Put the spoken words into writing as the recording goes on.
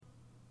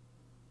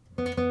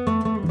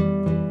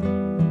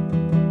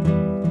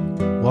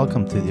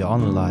welcome to the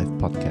On Live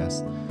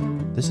podcast.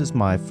 This is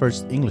my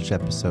first English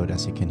episode,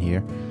 as you can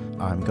hear.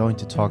 I'm going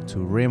to talk to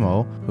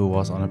Remo, who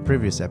was on a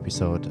previous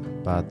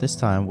episode, but this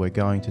time we're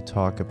going to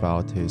talk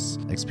about his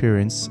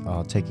experience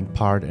taking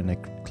part in a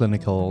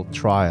clinical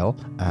trial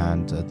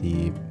and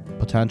the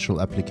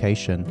potential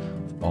application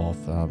of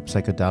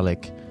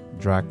psychedelic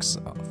drugs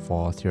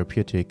for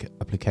therapeutic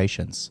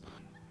applications.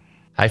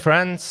 Hi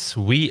friends,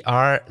 we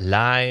are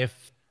live.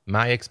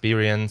 My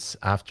experience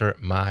after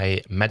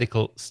my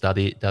medical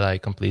study that I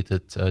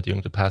completed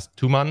during the past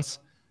 2 months.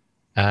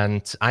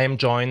 And I am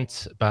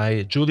joined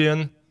by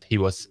Julian. He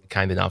was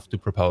kind enough to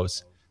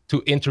propose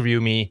to interview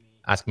me,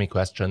 ask me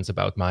questions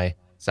about my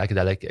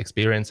psychedelic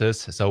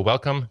experiences. So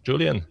welcome,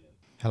 Julian.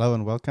 Hello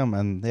and welcome.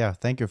 And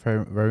thank you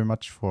very, very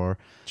much for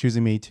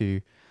choosing me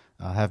to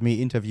have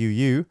me interview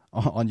you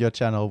on your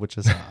channel, which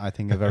is, I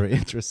think, a very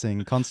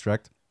interesting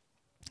construct.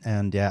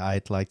 And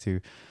I'd like to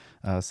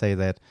say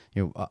that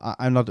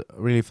I'm not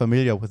really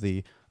familiar with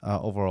the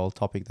overall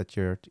topic that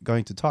you're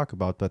going to talk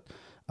about, but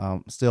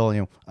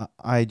still,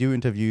 I do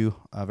interview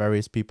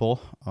various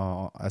people,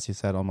 as you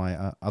said, on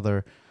my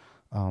other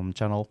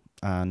channel,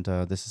 and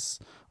this is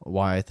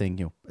why I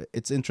think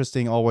it's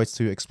interesting always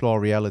to explore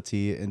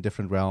reality in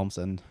different realms.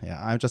 And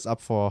I'm just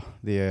up for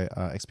the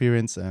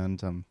experience,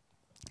 and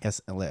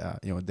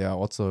there are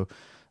also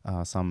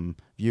some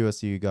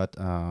viewers you got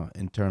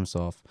in terms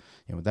of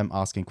them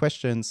asking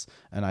questions,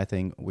 and I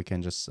think we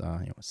can just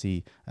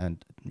see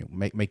and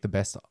make the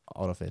best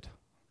out of it.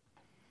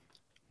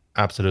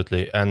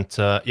 Absolutely. And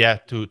to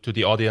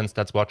the audience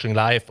that's watching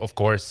live, of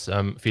course,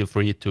 feel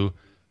free to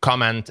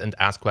comment and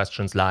ask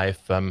questions live.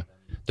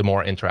 The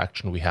more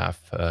interaction we have,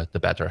 the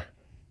better.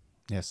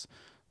 Yes.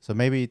 So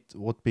maybe it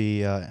would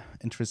be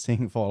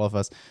interesting for all of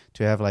us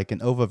to have like an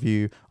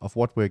overview of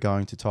what we're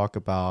going to talk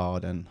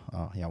about, and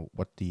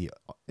what the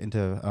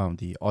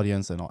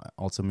audience and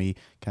also me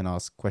can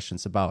ask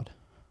questions about.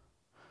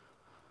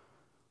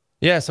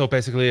 Yeah. So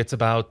basically, it's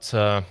about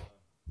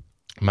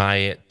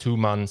my 2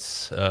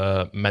 months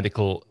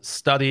medical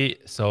study.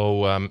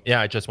 So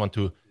I just want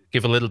to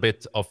give a little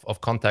bit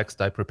of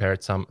context. I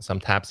prepared some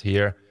tabs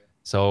here.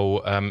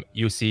 So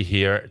you see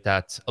here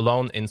that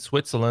alone in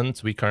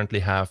Switzerland, we currently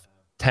have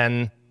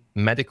 10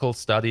 medical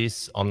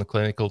studies on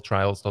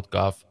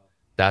clinicaltrials.gov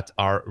that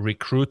are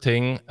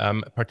recruiting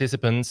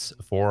participants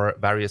for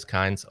various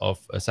kinds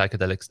of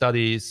psychedelic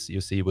studies. You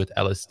see with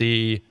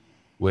LSD,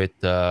 with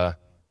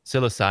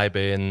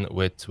psilocybin,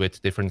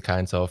 with different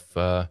kinds of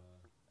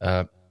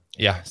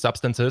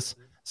substances.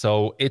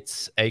 So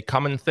it's a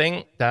common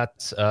thing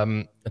that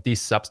these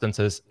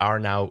substances are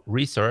now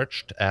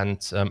researched, and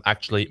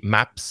actually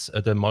MAPS,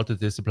 the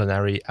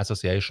Multidisciplinary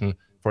Association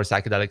for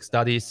Psychedelic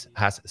Studies,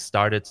 has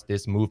started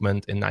this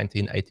movement in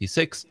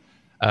 1986.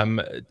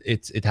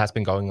 It has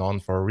been going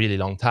on for a really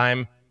long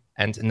time,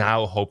 and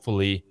now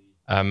hopefully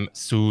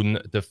soon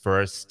the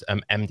first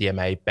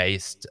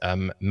MDMA-based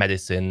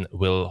medicine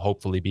will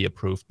hopefully be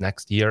approved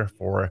next year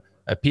for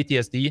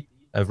PTSD.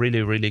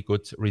 Really, really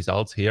good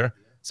results here.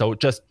 So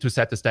just to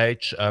set the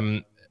stage,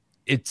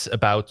 it's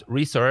about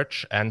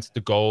research, and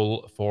the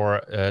goal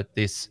for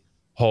this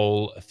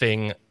whole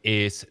thing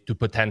is to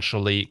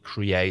potentially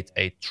create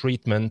a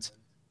treatment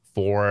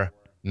for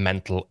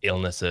mental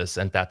illnesses.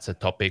 And that's a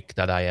topic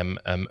that I am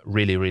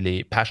really,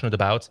 really passionate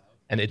about.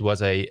 And it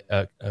was a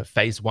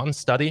phase 1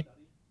 study.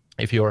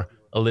 If you're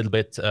a little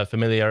bit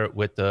familiar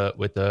with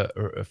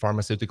the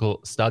pharmaceutical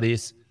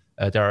studies,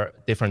 there are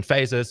different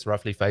phases,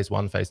 roughly phase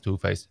 1, phase 2,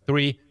 phase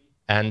 3.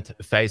 And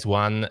phase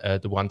 1,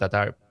 the one that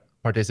I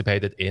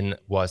participated in,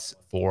 was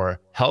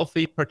for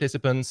healthy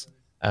participants.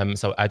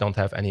 So I don't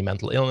have any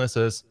mental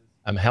illnesses.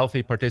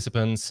 Healthy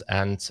participants,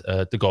 and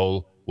the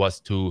goal was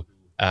to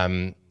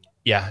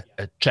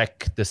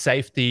check the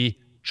safety,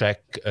 check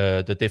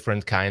the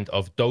different kind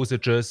of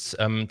dosages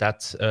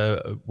that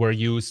were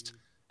used,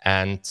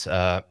 and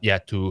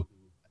to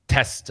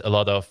test a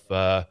lot of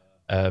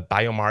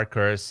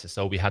biomarkers.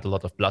 So we had a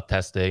lot of blood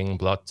testing,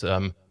 blood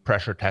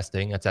pressure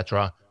testing,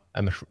 etc.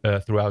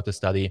 Throughout the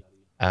study.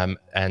 As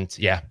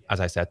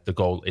I said, the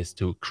goal is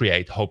to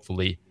create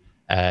hopefully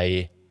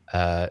a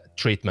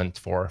treatment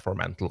for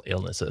mental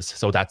illnesses.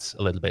 So that's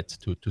a little bit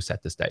to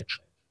set the stage.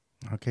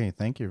 Okay,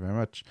 thank you very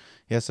much.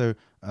 Yeah, so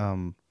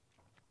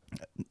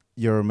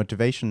your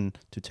motivation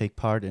to take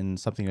part in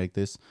something like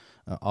this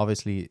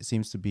obviously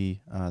seems to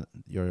be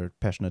your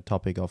passionate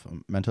topic of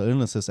mental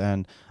illnesses.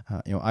 And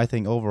I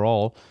think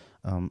overall,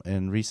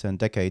 in recent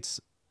decades,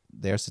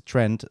 there's a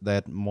trend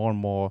that more and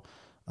more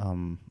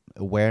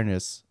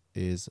awareness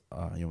is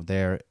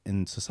there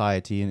in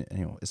society,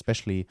 and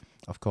especially,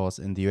 of course,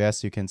 in the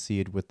US. You can see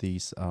it with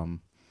these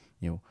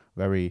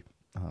very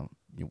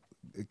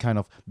kind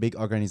of big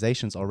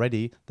organizations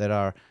already that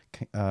are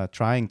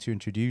trying to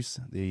introduce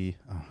the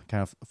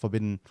kind of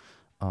forbidden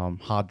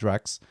hard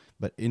drugs,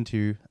 but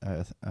into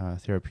a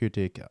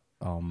therapeutic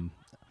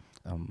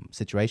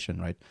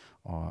situation, right,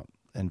 or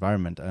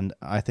environment. And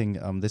I think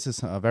this is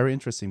very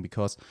interesting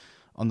because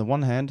on the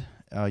one hand,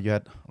 you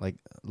had like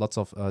lots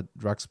of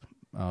drugs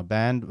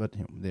banned, but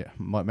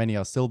many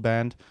are still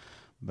banned.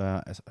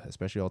 but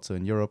especially also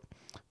in Europe.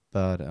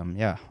 But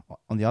yeah,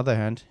 on the other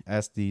hand,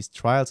 as these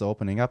trials are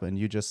opening up, and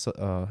you just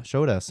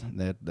showed us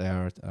that there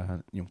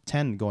are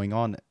 10 going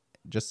on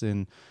just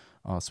in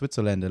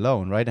Switzerland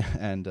alone, right?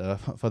 And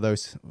for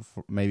those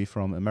maybe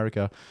from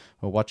America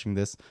who are watching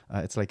this,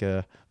 it's like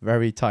a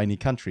very tiny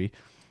country,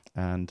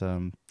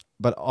 and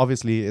but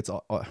obviously it's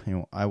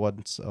I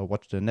once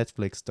watched a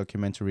Netflix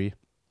documentary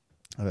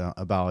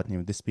about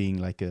this being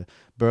like a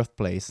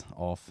birthplace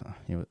of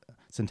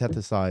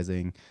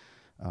synthesizing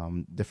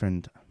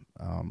different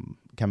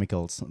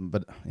chemicals.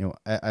 But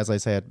as I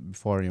said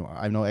before,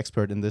 I'm no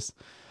expert in this,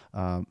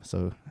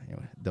 so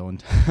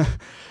don't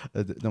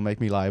don't make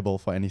me liable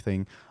for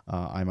anything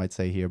I might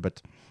say here.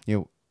 But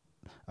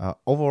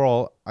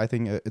overall, I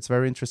think it's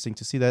very interesting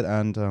to see that.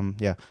 And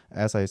yeah,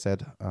 as I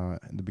said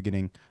in the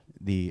beginning,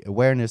 the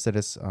awareness that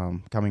is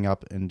coming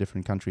up in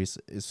different countries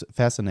is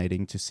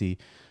fascinating to see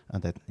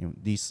that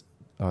these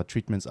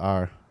treatments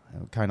are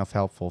kind of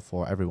helpful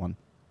for everyone.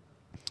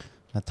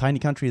 A tiny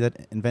country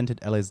that invented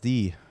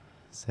LSD,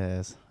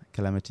 says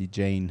Calamity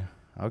Jane.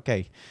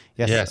 Okay.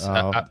 Yes. Yes,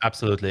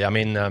 absolutely. I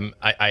mean,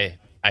 I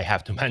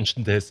have to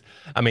mention this.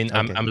 I mean,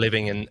 Okay. I'm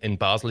living in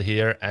Basel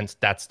here, and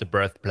that's the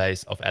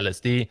birthplace of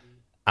LSD.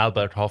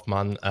 Albert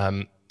Hoffman,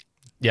 Oh,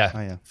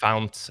 yeah.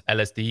 found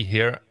LSD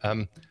here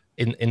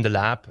in the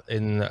lab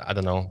in, I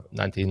don't know,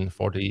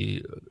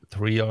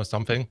 1943 or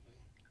something.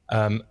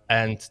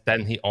 And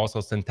then he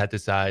also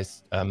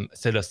synthesized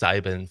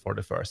psilocybin for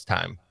the first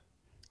time.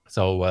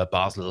 So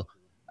Basel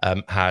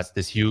has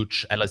this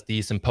huge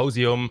LSD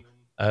symposium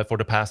for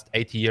the past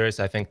 80 years.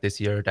 I think this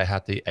year they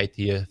had the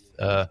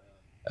 80th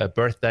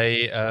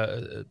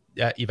birthday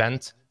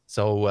event.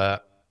 So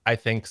I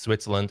think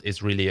Switzerland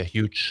is really a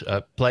huge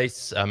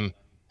place. And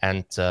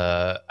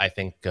I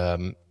think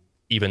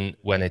even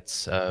when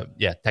it's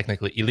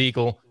technically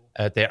illegal,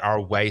 there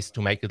are ways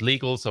to make it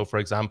legal. So, for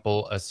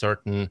example, a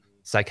certain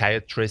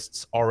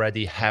psychiatrists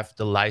already have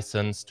the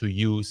license to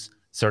use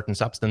certain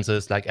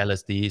substances like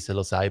LSD,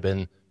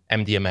 psilocybin,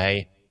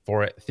 MDMA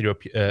for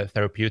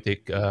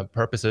therapeutic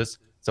purposes.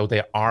 So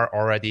there are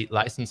already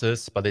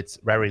licenses, but it's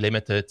very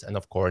limited. And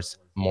of course,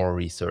 more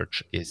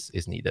research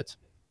is needed.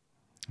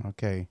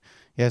 Okay.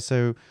 Yeah.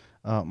 So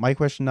my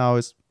question now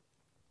is,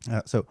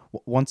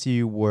 once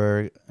you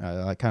were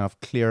kind of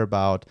clear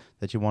about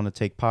that you want to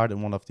take part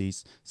in one of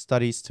these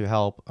studies to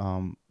help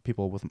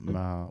people with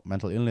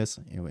mental illness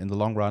in the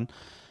long run,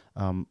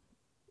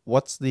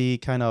 what's the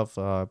kind of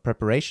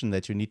preparation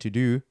that you need to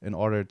do in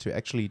order to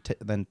actually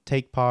then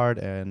take part,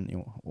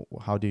 and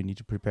how do you need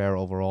to prepare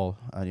overall,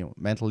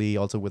 mentally,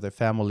 also with a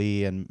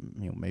family, and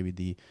maybe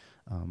the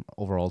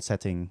overall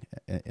setting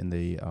in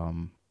the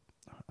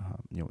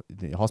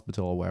the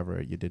hospital or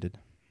wherever you did it?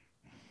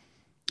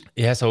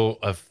 Yeah, so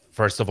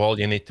first of all,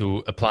 you need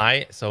to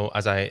apply. So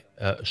as I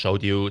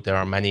showed you, there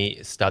are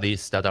many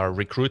studies that are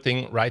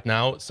recruiting right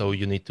now. So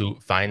you need to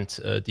find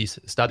these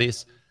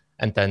studies,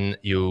 and then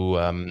you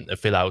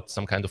fill out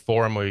some kind of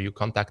form where you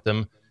contact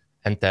them.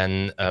 And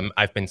then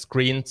I've been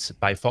screened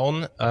by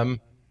phone.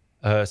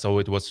 So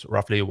it was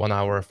roughly a 1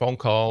 hour phone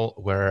call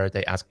where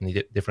they asked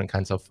me different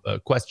kinds of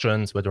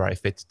questions, whether I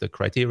fit the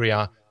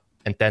criteria.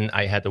 And then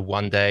I had a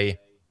 1 day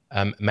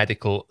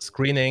medical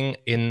screening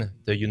in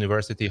the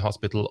University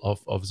Hospital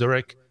of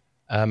Zurich,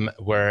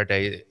 where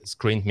they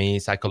screened me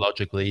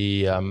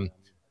psychologically,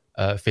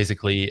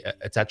 physically,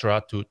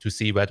 etc., to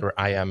see whether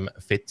I am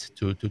fit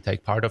to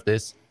take part of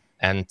this.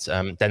 And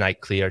then I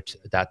cleared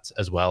that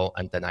as well,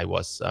 and then I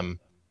was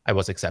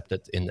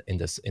accepted in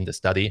the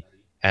study.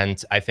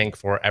 And I think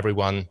for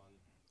everyone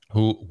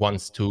who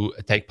wants to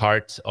take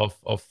part of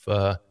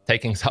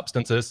taking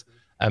substances,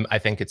 I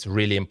think it's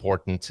really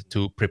important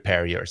to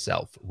prepare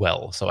yourself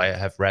well. So I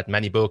have read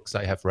many books.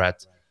 I have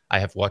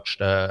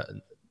watched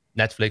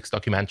Netflix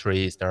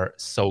documentaries. There are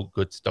so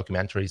good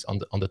documentaries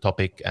on the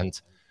topic,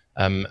 and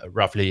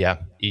roughly,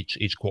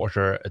 each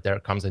quarter there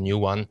comes a new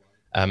one.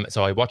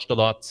 So I watched a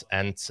lot,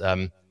 and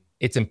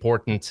it's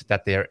important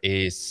that there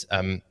is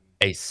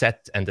a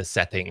set and a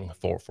setting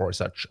for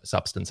such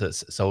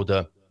substances. So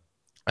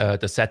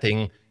the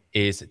setting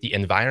is the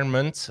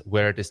environment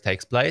where this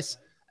takes place.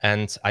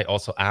 And I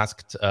also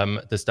asked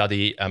the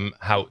study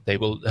how they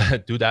will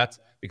do that,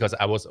 because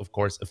I was, of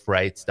course,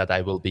 afraid that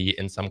I will be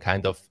in some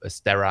kind of a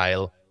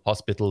sterile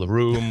hospital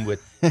room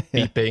with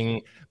Yeah.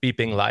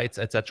 beeping lights,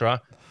 etc.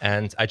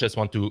 And I just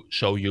want to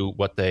show you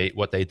what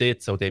they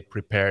did. So they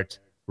prepared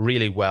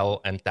really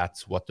well, and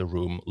that's what the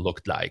room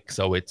looked like.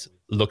 So it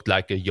looked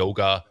like a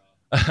yoga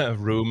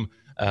room.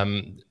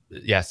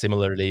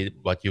 Similarly,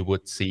 what you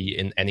would see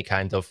in any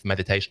kind of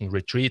meditation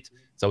retreat.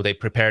 So they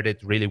prepared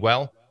it really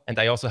well. And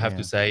I also have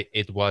to Yeah. say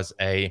it was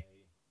a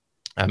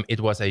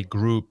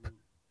group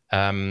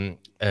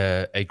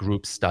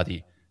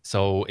study.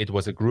 So it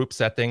was a group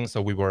setting.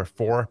 So we were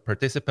 4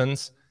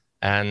 participants,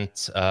 and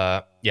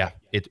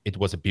it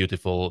was a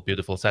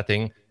beautiful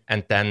setting.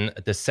 And then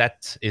the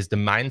set is the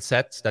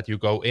mindset that you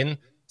go in.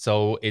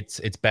 So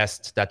it's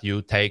best that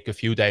you take a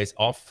few days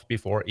off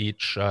before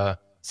each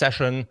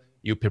session.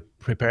 You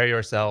prepare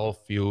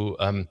yourself. You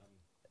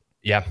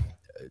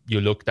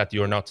you look that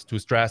you're not too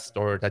stressed,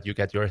 or that you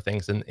get your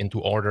things into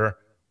order,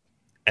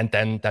 and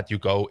then that you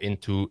go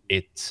into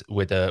it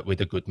with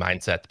a good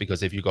mindset.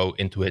 Because if you go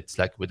into it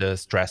like with a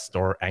stressed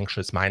or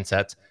anxious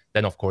mindset,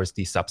 then of course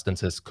these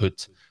substances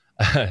could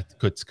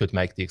could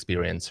make the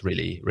experience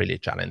really really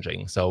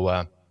challenging.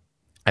 So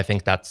I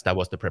think that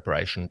was the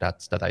preparation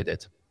that I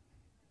did.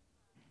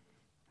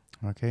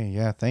 Okay,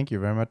 yeah, thank you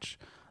very much.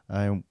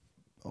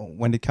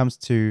 When it comes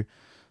to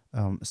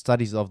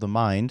studies of the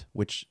mind,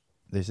 which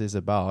this is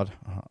about,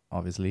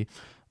 obviously,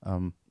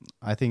 um,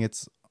 I think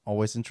it's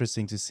always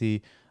interesting to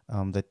see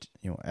that,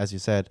 as you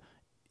said,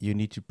 you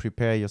need to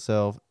prepare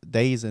yourself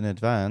days in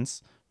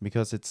advance,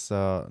 because it's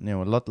a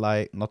lot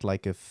like, not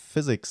like a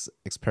physics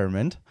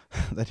experiment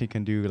that you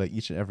can do like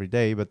each and every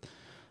day, but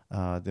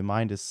the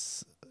mind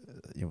is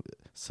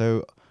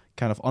so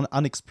kind of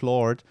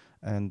unexplored,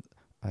 and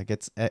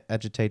gets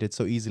agitated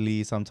so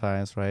easily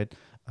sometimes, right?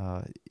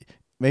 Uh,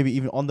 Maybe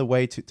even on the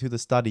way to the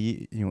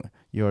study,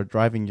 you're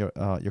driving your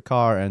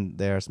car, and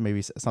there's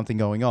maybe something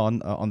going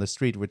on the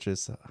street, which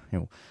is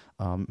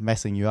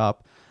messing you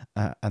up,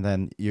 and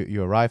then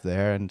you arrive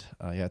there, and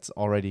yeah, it's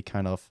already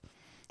kind of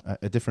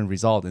a different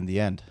result in the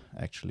end,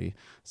 actually.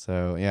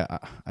 So yeah,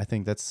 I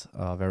think that's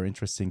very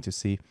interesting to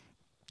see.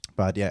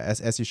 But yeah,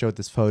 as you showed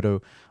this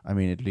photo, I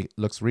mean, it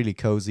looks really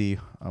cozy,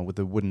 with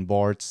the wooden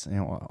boards,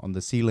 on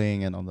the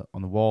ceiling and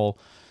on the wall,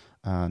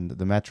 and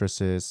the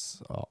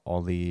mattresses,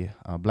 all the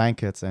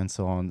blankets, and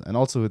so on, and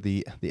also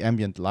the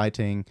ambient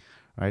lighting,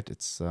 right?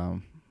 It's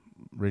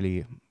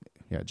really,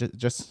 yeah,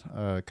 just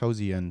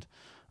cozy and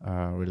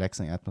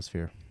relaxing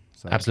atmosphere.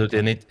 So Absolutely,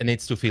 and it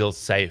needs to feel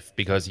safe,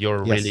 because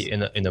you're yes. really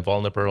in a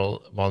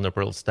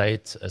vulnerable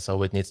state.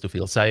 So it needs to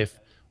feel safe.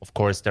 Of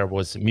course, there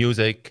was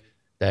music.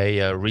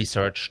 They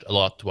researched a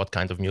lot what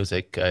kind of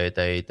music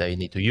they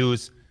need to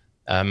use.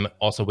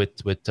 Also,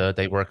 with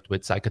they worked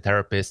with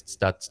psychotherapists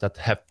that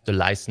have the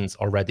license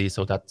already,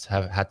 so that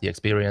have had the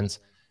experience.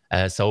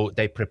 So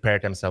they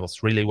prepared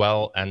themselves really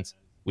well, and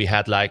we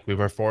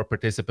were 4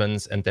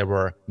 participants, and there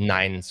were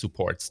 9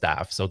 support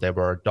staff. So there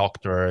were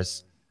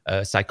doctors,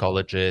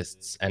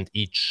 psychologists, and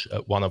each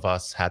one of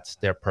us had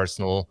their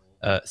personal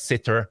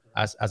sitter,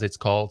 as it's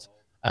called,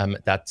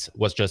 that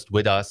was just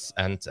with us,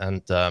 and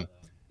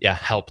yeah,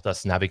 helped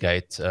us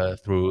navigate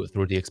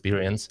through the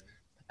experience.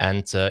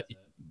 And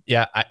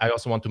yeah, I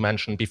also want to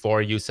mention,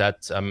 before you said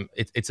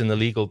it's an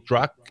illegal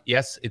drug.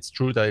 Yes, it's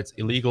true that it's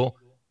illegal,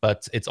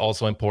 but it's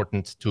also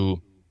important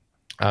to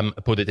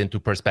put it into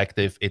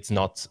perspective. It's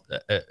not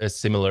a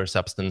similar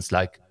substance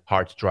like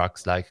hard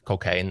drugs like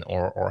cocaine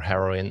or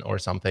heroin or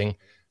something.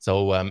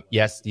 So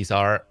yes, these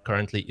are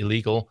currently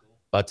illegal,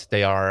 but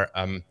they are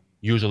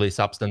usually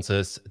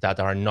substances that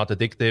are not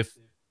addictive,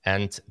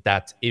 and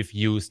that, if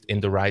used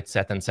in the right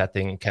set and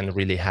setting, can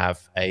really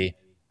have uh,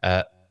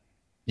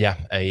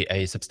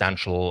 a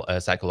substantial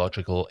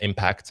psychological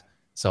impact.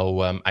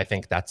 So I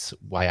think that's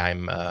why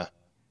I'm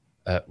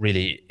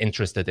really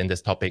interested in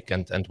this topic,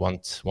 and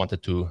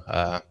wanted to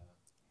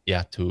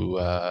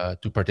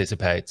to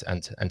participate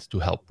and to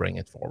help bring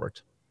it forward.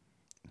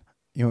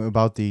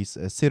 About these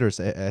sitters,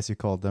 as you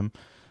called them,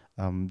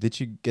 did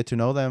you get to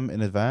know them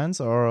in advance,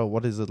 or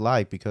what is it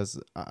like? Because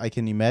I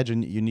can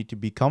imagine you need to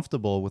be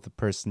comfortable with the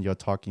person you're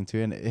talking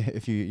to, and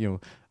if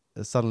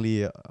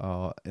suddenly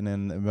in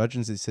an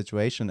emergency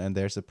situation, and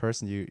there's a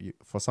person you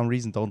for some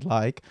reason don't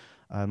like,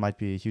 it might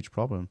be a huge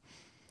problem.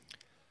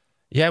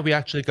 Yeah, we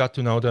actually got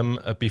to know them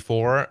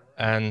before,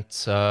 and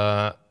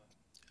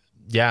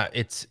yeah,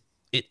 it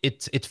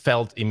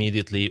felt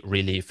immediately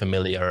really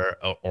familiar,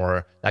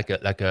 or like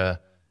a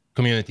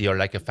community, or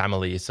like a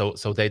family. So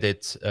they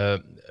did a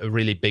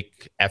really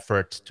big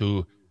effort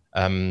to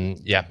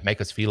make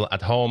us feel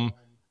at home.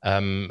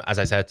 As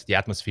I said, the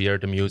atmosphere,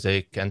 the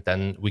music, and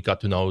then we got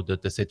to know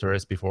the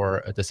sitters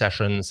before the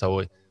session.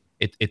 So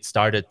it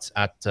started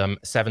at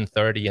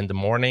 7:30 in the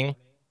morning,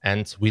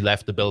 and we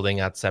left the building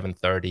at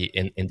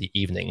 7:30 in the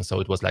evening. So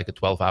it was like a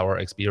 12-hour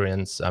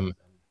experience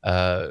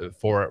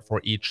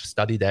for each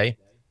study day.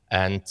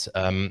 And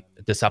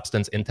the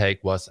substance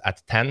intake was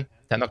at 10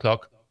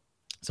 o'clock.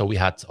 So we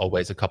had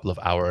always a couple of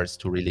hours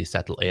to really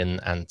settle in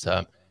and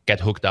get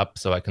hooked up.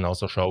 So I can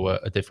also show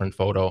a different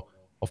photo.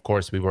 Of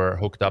course, we were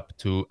hooked up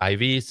to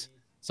IVs.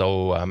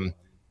 So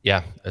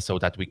yeah, so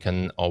that we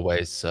can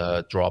always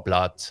draw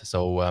blood.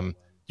 So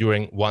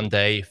during one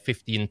day,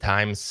 15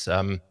 times,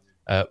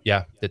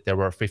 that there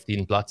were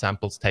 15 blood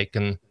samples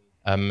taken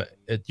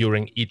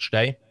during each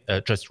day,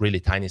 just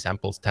really tiny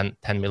samples, 10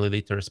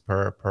 milliliters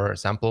per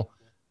sample.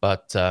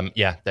 But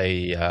yeah,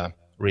 they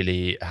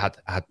really had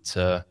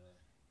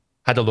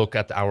a look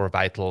at our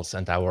vitals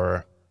and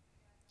our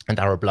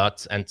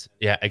blood. And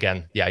yeah,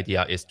 again, the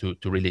idea is to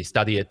really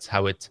study it,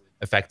 how it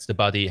affects the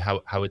body,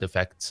 how it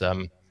affects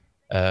with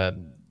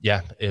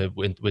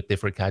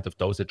different kind of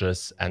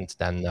dosages, and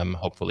then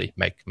hopefully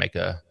make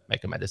a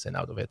medicine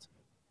out of it.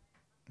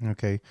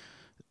 Okay,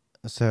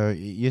 so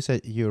you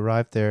said you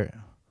arrived there,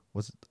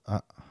 was it,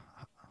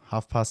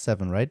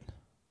 7:30, right?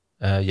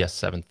 Yes,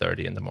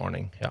 7:30 in the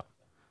morning. Yeah.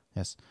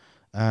 Yes.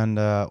 And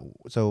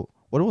so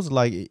what was it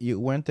like? You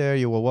went there,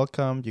 you were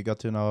welcomed, you got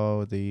to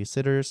know the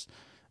sitters,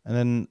 and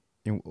then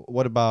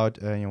what about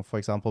for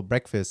example,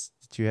 breakfast?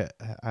 Did you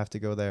have to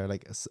go there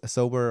like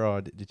sober,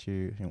 or did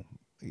you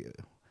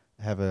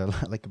have a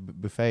like a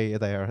buffet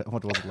there?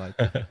 What was it like?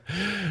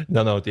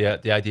 No.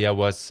 The idea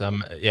was,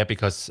 yeah,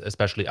 because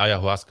especially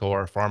ayahuasca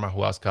or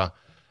pharmahuasca,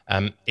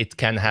 it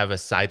can have a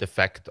side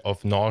effect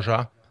of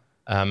nausea.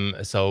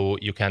 So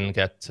you can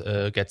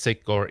get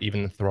sick or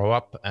even throw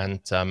up,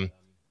 and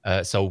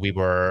so we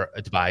were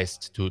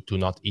advised to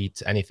not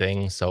eat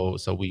anything. So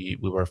we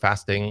were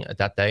fasting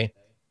that day,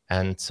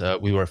 and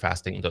we were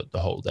fasting the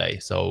whole day.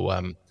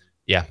 So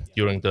yeah,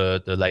 during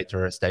the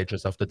later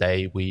stages of the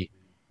day,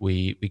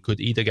 we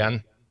could eat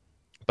again,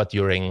 but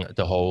during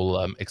the whole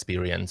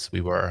experience,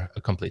 we were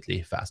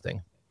completely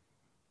fasting.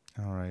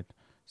 All right.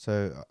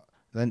 So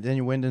then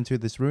you went into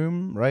this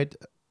room, right?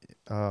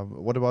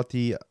 What about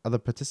the other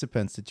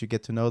participants? Did you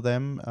get to know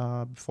them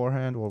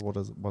beforehand, or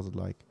was it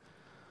like?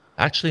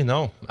 Actually,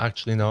 no.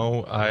 Actually,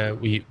 no.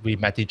 We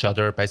met each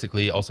other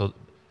basically. Also,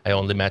 I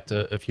only met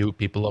a few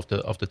people of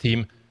the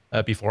team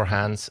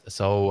beforehand.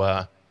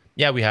 So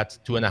yeah, we had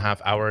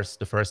 2.5 hours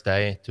the first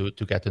day to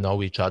get to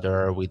know each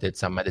other. We did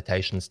some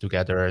meditations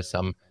together,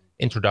 some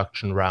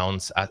introduction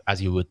rounds,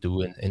 as you would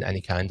do in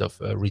any kind of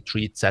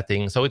retreat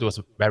setting. So it was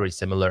very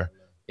similar.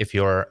 If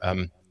you're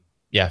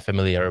yeah,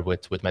 familiar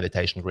with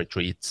meditation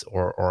retreats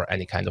or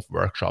any kind of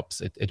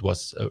workshops, it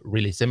was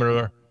really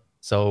similar.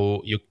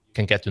 So you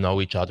can get to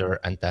know each other,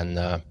 and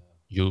then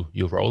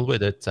you roll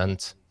with it.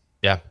 And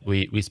yeah,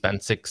 we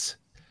spent six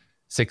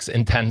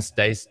intense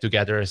days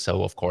together.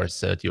 So of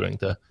course, during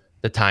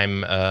the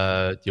time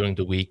during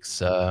the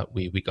weeks,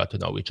 we got to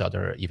know each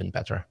other even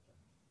better.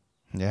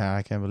 Yeah,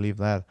 I can't believe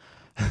that.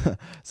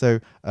 So,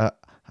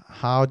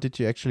 how did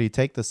you actually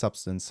take the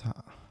substance?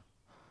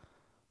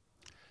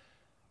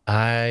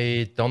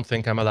 I don't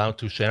think I'm allowed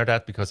to share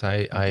that because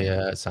I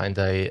Okay. signed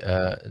a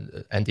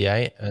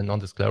NDA, a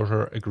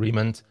non-disclosure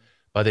agreement.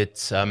 But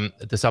it's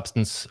the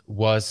substance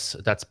was,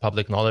 that's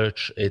public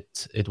knowledge.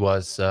 It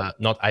was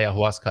not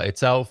ayahuasca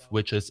itself,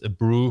 which is a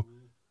brew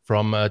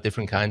from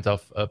different kinds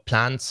of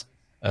plants,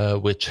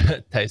 which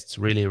tastes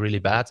really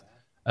bad.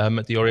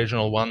 The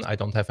original one, I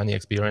don't have any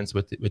experience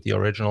with the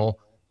original,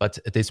 but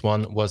this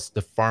one was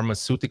the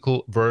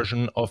pharmaceutical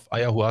version of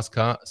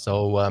ayahuasca.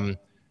 So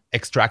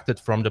extracted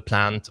from the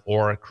plant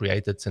or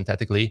created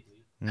synthetically.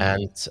 Mm.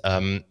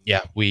 And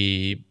yeah,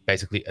 we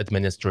basically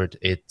administered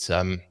it.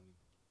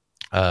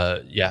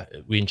 Yeah,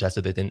 we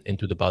ingested it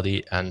into the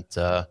body, and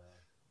uh,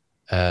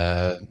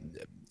 uh,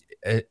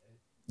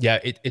 yeah,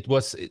 it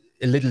was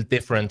a little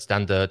different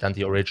than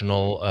the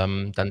original.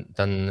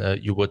 Than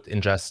you would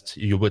ingest.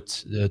 You would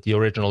the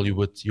original you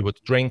would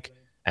drink,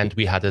 and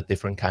we had a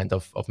different kind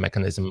of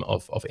mechanism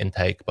of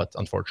intake. But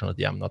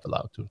unfortunately, I'm not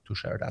allowed to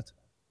share that.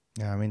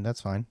 Yeah, I mean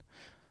that's fine.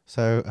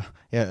 So,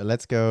 yeah,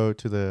 let's go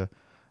to the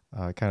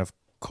kind of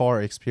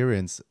core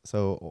experience.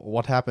 So,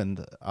 what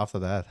happened after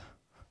that?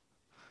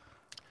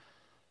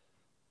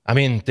 I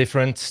mean,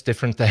 different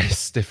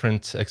days,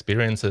 different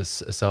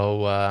experiences.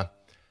 So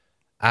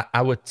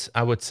I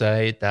would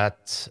say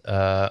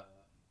that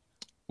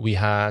we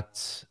had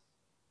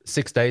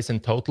 6 days in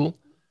total,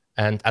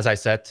 and as I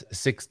said,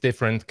 six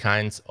different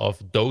kinds of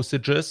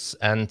dosages.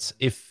 And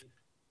if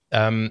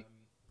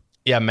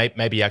yeah,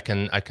 maybe I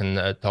can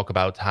talk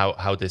about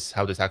how this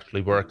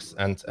actually works,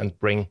 and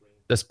bring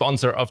the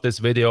sponsor of this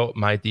video,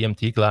 my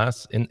DMT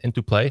glass,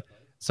 into play.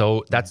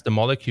 So Yeah. that's the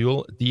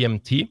molecule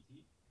DMT,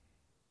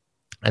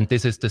 and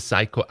this is the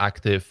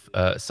psychoactive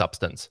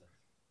substance.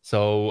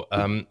 So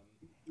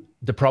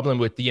the problem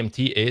with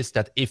DMT is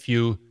that if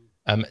you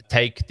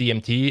take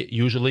DMT,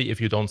 usually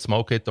if you don't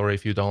smoke it or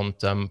if you don't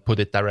put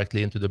it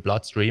directly into the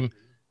bloodstream,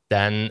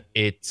 then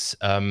it's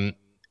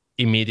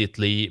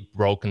immediately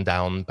broken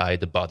down by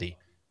the body.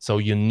 So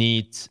you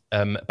need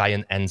by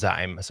an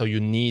enzyme. So you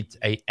need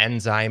a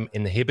enzyme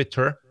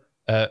inhibitor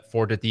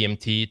for the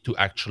DMT to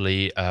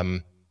actually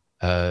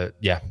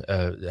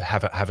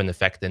have an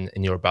effect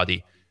in your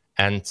body.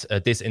 And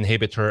this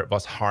inhibitor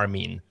was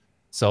harmine.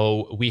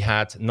 So we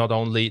had not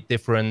only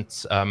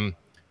different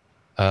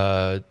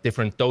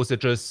different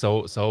dosages,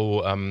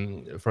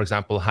 for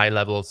example, high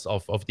levels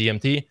of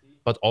DMT,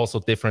 but also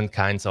different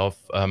kinds of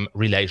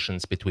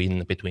relations between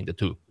the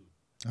two.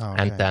 Oh,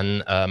 And okay.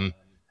 then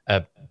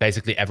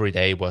basically every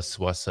day was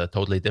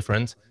totally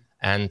different.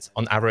 And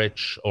on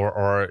average,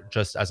 or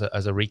just as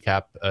a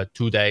recap,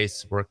 2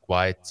 days were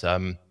quite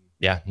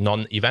yeah,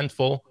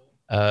 non-eventful.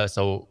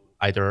 So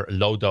either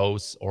low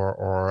dose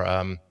or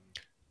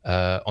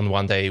on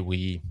one day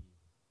we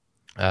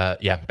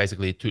yeah,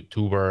 basically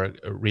two were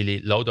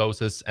really low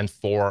doses, and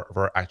four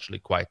were actually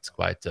quite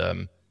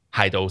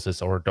high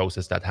doses, or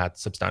doses that had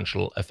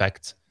substantial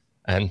effects.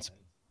 And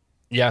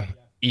yeah,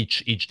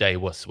 each day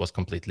was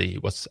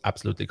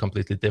absolutely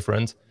completely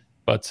different,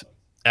 but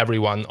every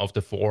one of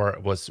the four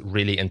was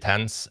really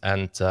intense,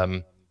 and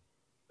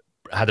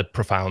had a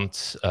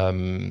profound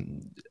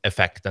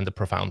effect and a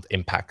profound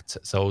impact.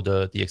 So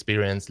the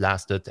experience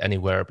lasted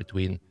anywhere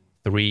between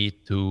 3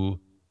 to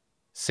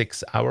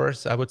 6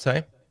 hours, I would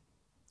say.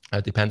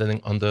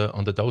 depending on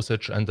the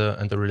dosage and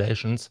the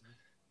relations.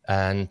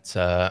 And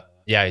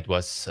yeah, it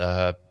was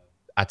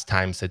at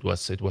times it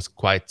was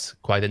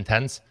quite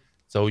intense.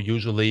 So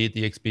usually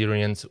the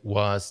experience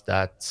was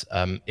that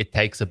it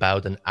takes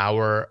about an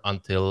hour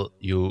until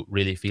you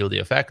really feel the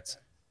effects.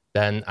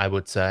 Then I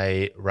would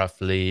say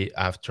roughly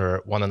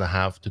after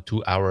 1.5 to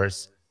 2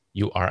 hours,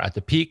 you are at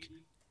the peak,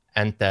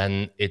 and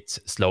then it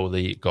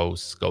slowly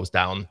goes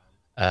down.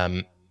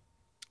 Um,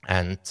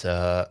 and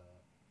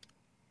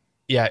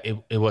yeah,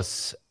 it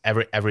was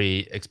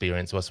every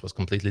experience was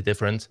completely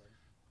different.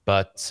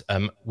 But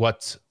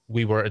what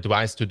we were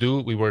advised to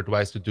do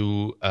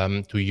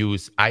to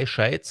use eye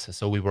shades.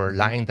 So we were Mm-hmm.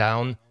 lying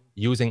down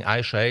using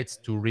eye shades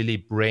to really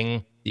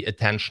bring the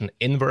attention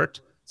inward.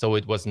 So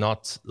it was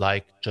not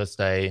like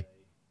just a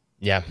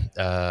yeah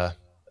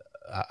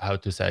how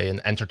to say,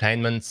 an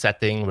entertainment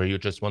setting where you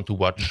just want to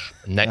watch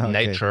Okay.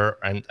 nature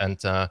and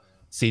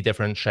see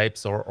different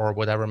shapes or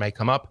whatever may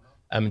come up.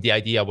 The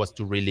idea was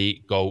to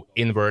really go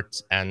inward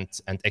and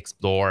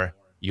explore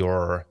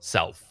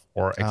yourself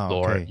or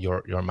explore Okay.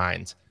 your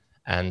mind.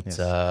 And Yes.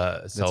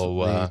 That's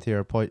the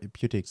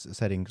therapeutic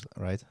settings,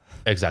 right?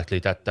 exactly,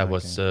 that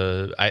was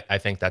Okay. I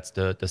think that's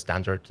the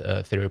standard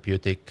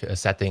therapeutic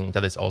setting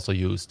that is also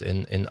used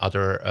in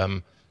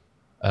other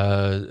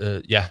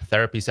yeah,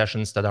 therapy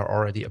sessions that are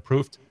already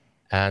approved.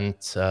 And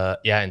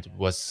yeah, it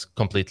was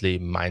completely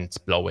mind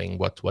blowing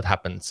what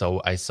happened.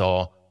 So I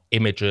saw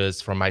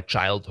images from my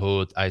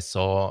childhood. I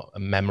saw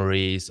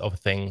memories of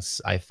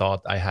things I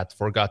thought I had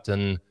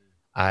forgotten.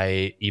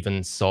 I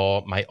even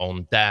saw my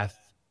own death.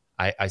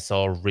 I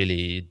saw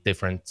really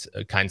different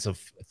kinds of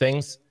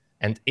things.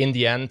 And in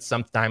the end,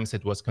 sometimes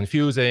it was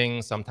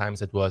confusing,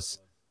 sometimes it was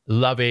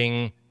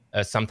loving,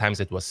 sometimes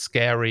it was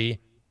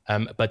scary.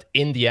 But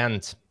in the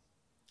end,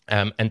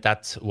 and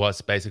that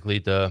was basically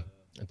the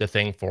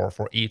thing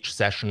for each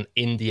session.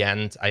 In the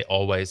end, I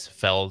always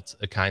felt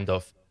a kind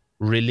of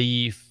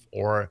relief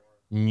or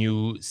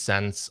new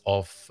sense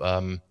of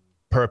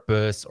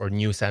purpose or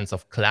new sense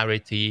of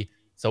clarity.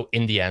 So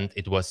in the end,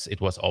 it was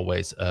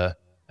always a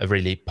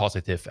really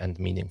positive and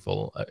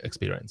meaningful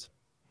experience.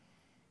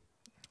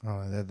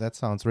 Oh, that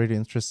sounds really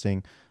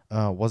interesting.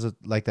 Was it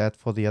like that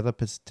for the other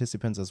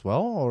participants as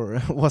well,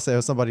 or was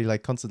there somebody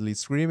like constantly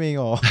screaming,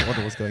 or what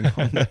was going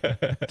on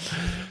there?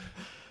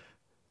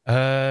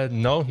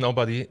 No,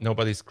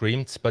 nobody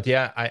screamed, but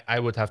yeah, I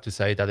would have to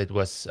say that it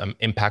was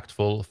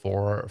impactful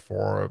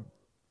for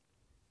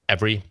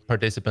every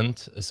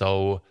participant.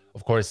 So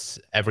of course,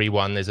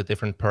 everyone is a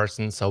different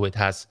person, so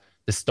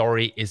the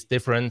story is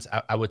different.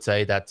 I would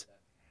say that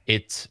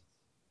it,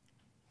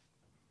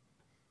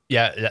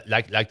 yeah,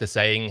 like the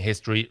saying,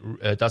 history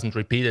doesn't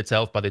repeat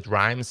itself, but it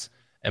rhymes.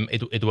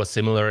 It was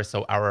similar,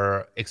 so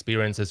our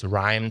experiences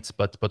rhymed,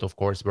 but of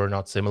course we're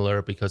not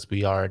similar because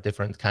we are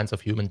different kinds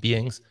of human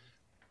beings.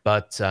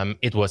 But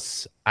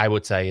I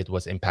would say it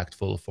was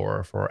impactful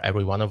for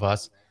every one of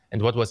us.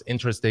 And what was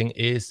interesting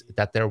is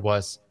that there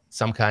was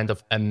some kind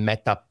of a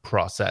meta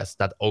process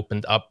that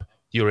opened up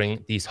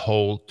during these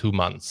whole 2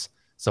 months.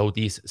 So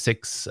these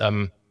six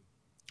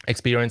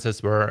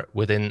experiences were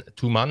within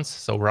 2 months.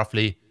 So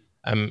roughly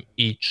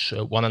each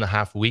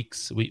 1.5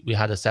 weeks, we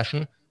had a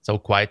session. So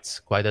quite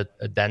a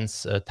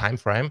dense time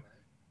frame.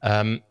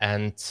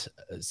 And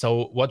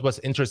so what was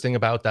interesting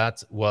about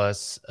that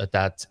was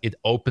that it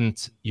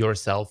opened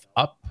yourself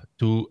up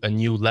to a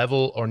new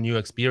level or new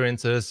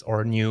experiences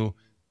or new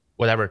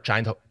whatever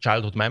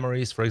childhood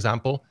memories, for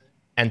example.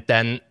 And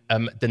then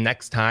the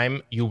next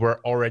time you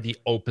were already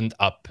opened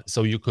up,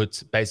 so you could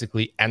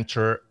basically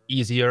enter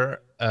easier,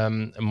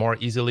 more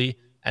easily,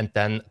 and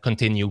then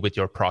continue with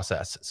your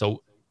process.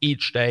 So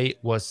each day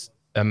was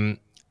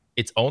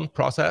its own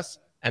process,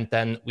 and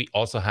then we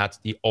also had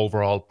the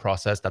overall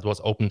process that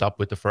was opened up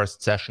with the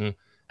first session,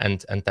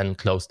 and then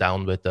closed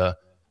down with the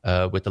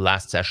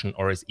last session,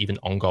 or is even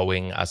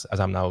ongoing as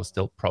I'm now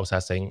still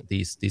processing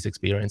these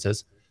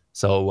experiences.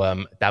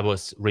 So that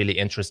was really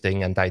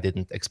interesting, and I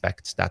didn't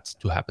expect that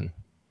to happen.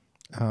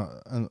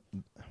 And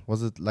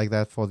was it like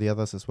that for the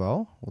others as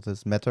well? Was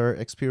this meta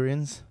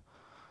experience?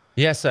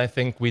 Yes, I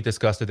think we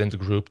discussed it in the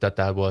group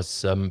that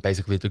was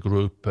basically the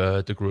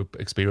group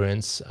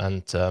experience,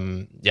 and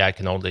yeah, I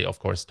can only, of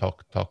course,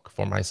 talk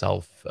for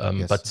myself.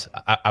 Yes. But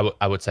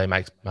I would say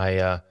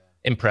my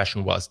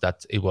impression was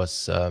that it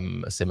was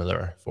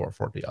similar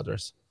for the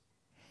others.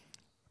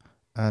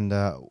 And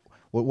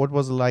what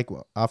was it like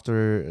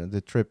after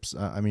the trips?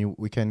 I mean,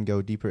 we can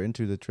go deeper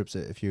into the trips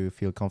if you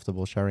feel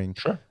comfortable sharing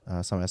Sure.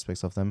 some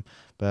aspects of them.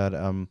 But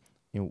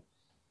you know,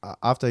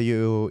 after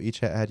you each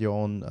had your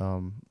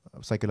own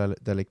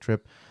psychedelic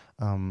trip,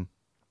 um,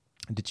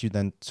 did you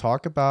then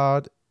talk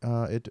about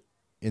it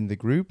in the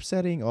group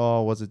setting,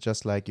 or was it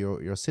just like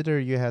your sitter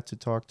you had to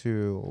talk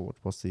to, or what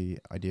was the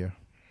idea?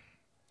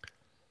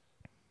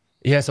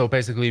 Yeah, so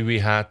basically we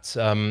had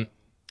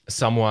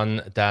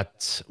someone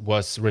that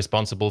was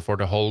responsible for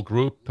the whole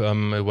group.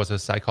 It was a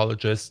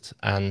psychologist,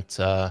 and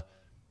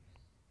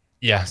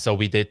yeah, so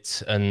we did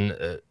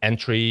an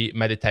entry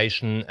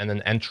meditation and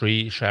an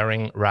entry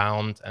sharing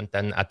round, and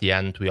then at the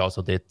end we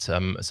also did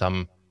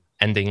some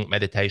ending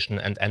meditation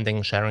and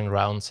ending sharing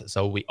rounds.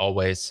 So we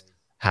always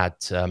had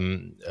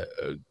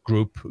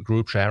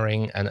group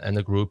sharing and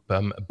a group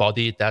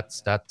body that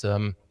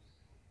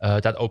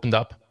opened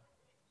up.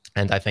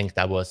 And I think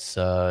that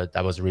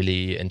was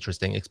really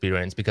interesting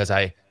experience, because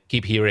I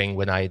keep hearing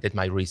when I did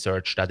my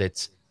research that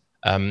it's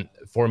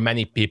for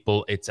many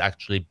people it's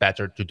actually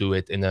better to do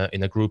it in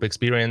a group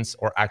experience,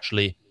 or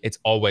actually it's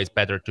always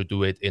better to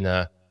do it in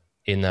a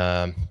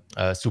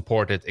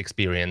supported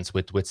experience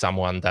with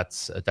someone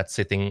that's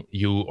sitting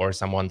you, or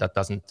someone that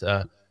doesn't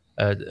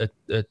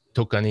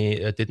took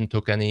any didn't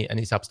took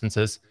any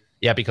substances.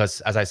 Yeah, because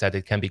as I said,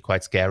 it can be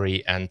quite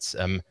scary, and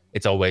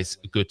it's always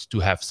good to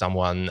have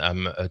someone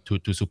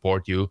to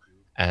support you.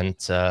 And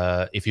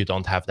if you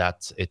don't have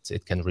that,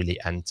 it can really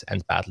end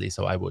badly.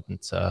 So I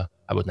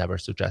would never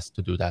suggest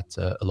to do that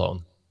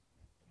alone.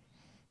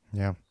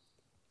 Yeah.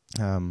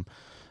 Um,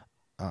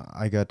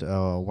 I got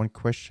one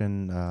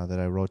question that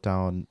I wrote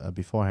down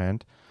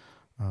beforehand.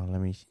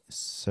 Let me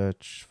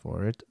search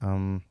for it.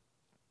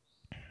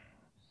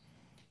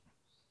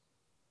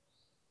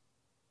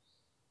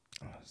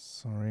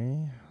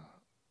 Sorry.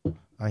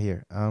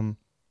 Here.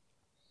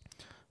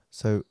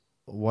 So,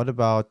 what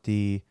about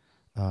the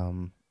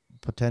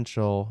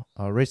potential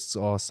risks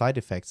or side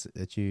effects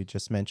that you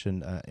just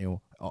mentioned?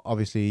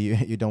 Obviously,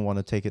 you don't want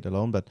to take it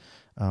alone, but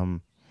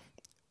um,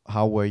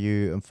 how were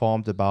you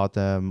informed about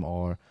them,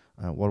 or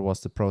what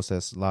was the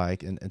process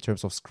like in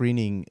terms of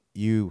screening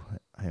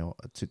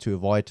to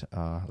avoid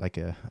like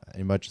an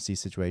emergency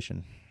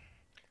situation?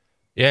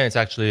 Yeah, it's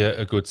actually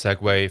a good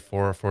segue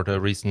for the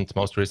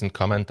most recent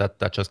comment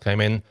that just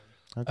came in.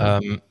 Okay.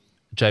 Um,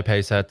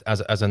 JP said,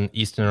 as an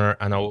Easterner,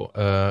 I know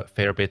a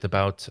fair bit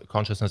about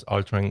consciousness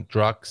altering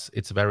drugs.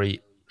 It's a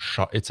very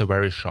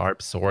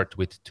sharp sword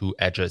with two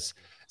edges.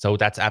 So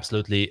that's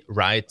absolutely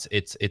right.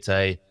 It's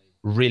a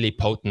really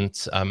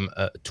potent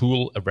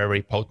tool, a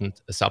very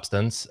potent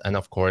substance, and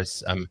of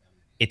course,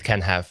 it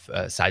can have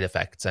side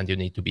effects, and you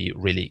need to be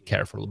really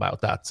careful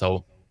about that.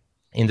 So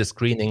in the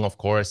screening, of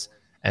course,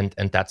 and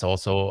that's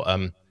also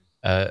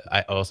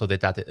I also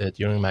did that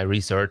during my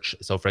research.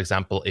 So, for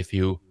example, if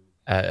you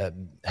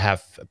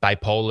have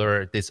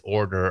bipolar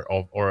disorder,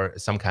 or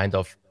some kind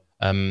of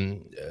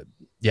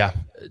yeah,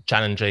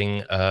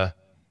 challenging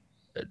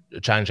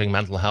challenging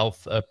mental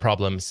health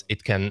problems,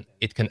 it can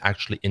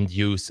actually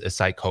induce a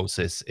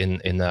psychosis in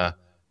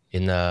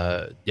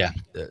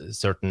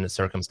certain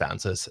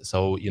circumstances.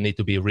 So you need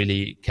to be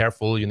really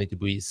careful. You need to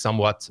be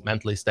somewhat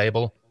mentally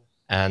stable,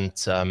 and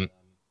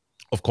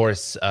of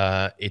course,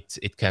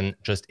 it can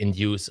just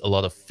induce a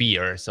lot of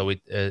fear. So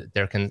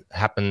there can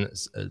happen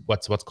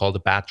what's called a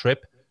bad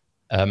trip,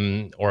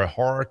 or a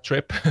horror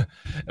trip,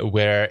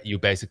 where you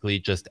basically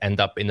just end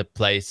up in a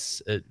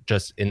place,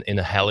 just in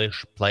a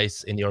hellish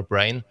place in your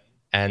brain,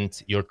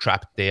 and you're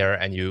trapped there,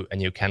 and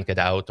you can't get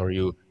out, or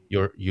you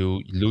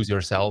lose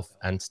yourself,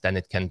 and then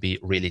it can be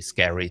really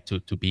scary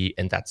to be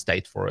in that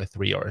state for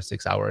 3 or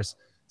 6 hours.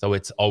 So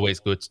it's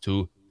always good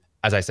to,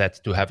 as I said,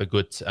 to have a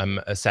good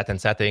a set and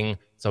setting,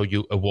 so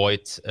you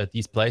avoid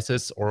these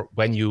places, or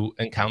when you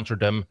encounter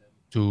them,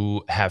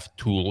 to have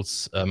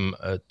tools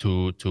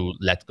to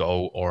let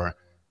go, or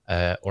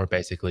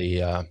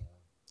basically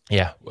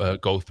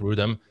go through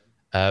them.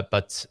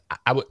 But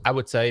I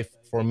would say,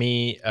 for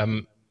me,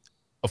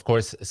 of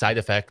course, side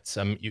effects.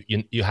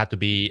 You had to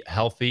be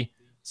healthy.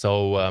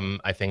 So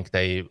I think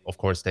they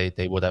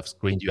would have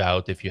screened you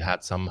out if you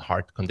had some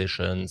heart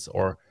conditions,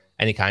 or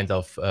any kind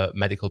of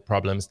medical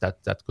problems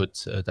that could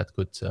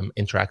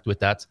interact with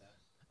that.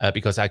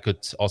 Because I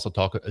could also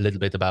talk a little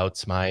bit about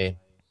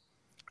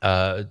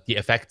the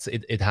effects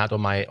it had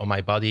on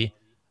my body,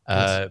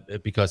 Yes.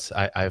 because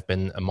I've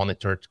been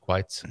monitored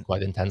quite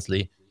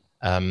intensely.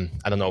 I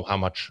don't know how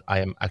much I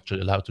am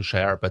actually allowed to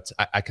share, but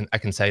I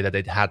can say that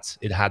it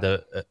had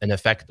an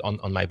effect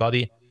on my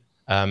body,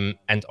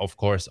 and of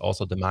course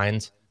also the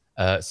mind.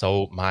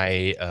 So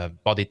my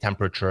body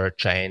temperature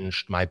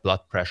changed, my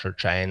blood pressure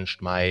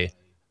changed, my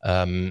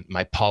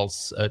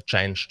pulse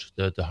changed,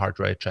 the heart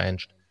rate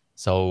changed.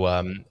 So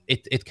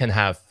it can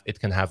have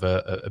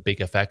a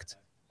big effect,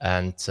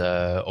 and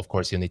of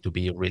course you need to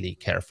be really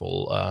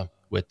careful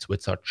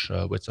with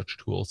such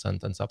tools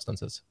and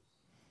substances.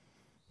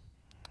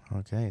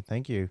 Okay.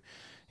 Thank you.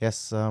 Yes.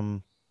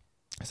 So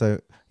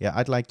yeah,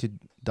 I'd like to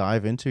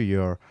dive into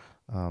your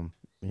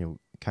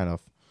kind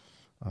of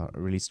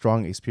really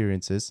strong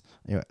experiences.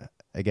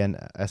 Again,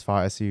 as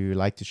far as you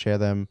like to share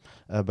them,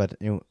 but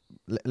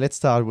let's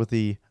start with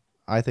the,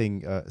 I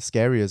think,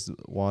 scariest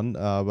one.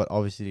 But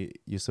obviously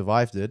you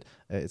survived it.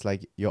 It's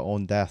like your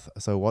own death.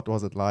 So what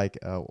was it like?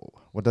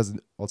 What does it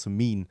also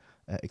mean,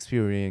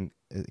 experiencing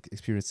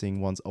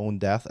one's own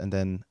death, and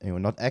then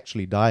not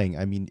actually dying?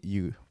 I mean,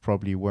 you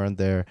probably weren't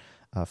there,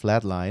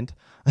 flatlined,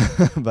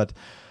 but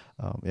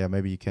yeah,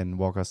 maybe you can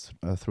walk us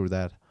through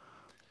that.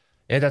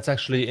 Yeah, that's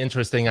actually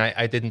interesting.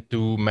 I didn't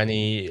do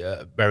many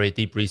very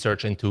deep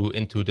research into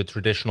the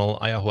traditional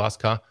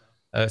ayahuasca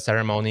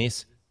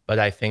ceremonies, but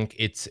I think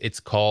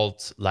it's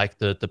called like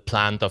the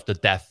plant of the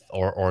death,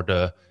 or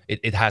the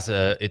it has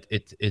a it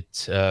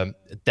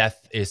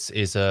death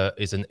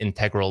is an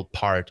integral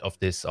part of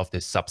this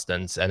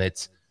substance, and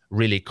it's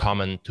really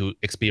common to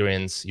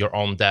experience your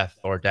own death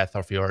or death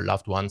of your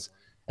loved ones.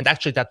 And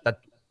actually, that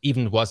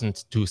even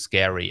wasn't too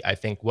scary. I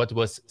think what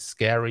was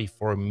scary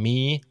for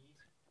me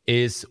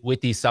is with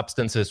these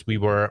substances,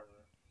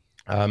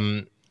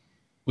 um,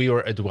 we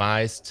were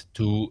advised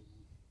to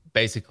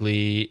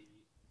basically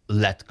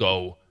let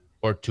go,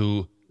 or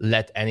to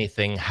let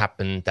anything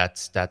happen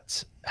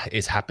that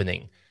is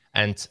happening.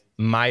 And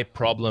my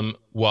problem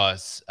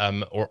was,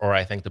 or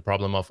I think the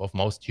problem of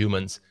most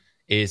humans,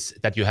 is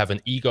that you have an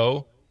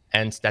ego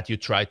and that you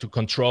try to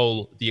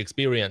control the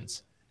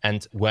experience.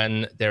 And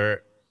when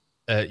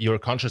your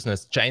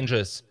consciousness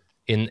changes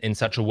in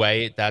such a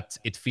way that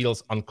it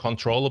feels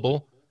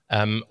uncontrollable,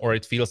 or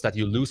it feels that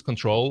you lose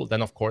control,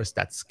 then of course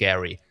that's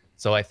scary.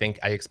 So I think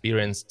I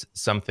experienced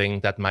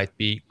something that might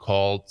be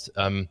called,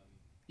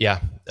 yeah,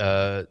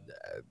 uh,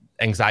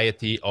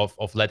 anxiety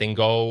of letting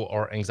go,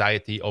 or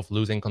anxiety of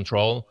losing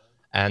control.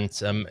 And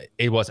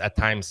it was at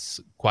times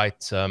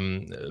quite,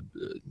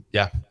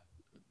 yeah,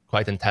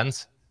 quite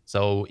intense.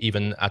 So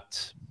even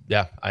at,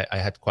 yeah, I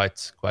had quite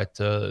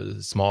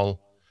small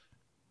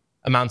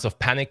amounts of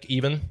panic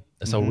even.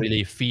 So Mm-hmm.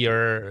 really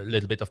fear, a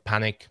little bit of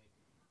panic.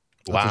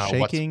 Also Wow,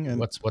 shaking and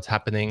what's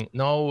happening?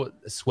 No,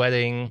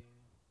 sweating,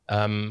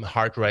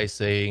 heart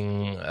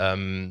racing.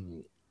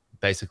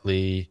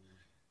 Basically,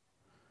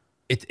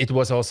 it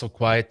was also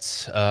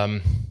quite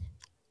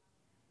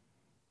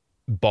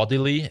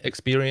bodily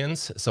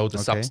experience. So the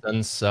okay.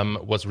 substance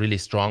was really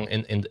strong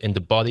in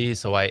the body.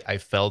 So I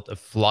felt a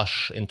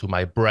flush into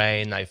my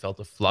brain. I felt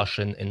a flush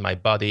in my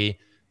body.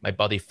 My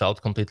body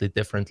felt completely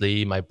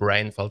differently. My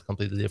brain felt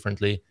completely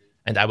differently.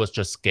 And I was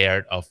just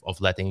scared of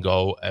letting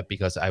go,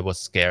 because I was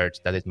scared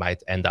that it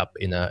might end up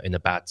in a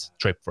bad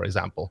trip, for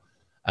example.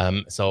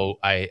 So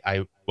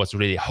I was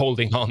really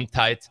holding on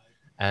tight.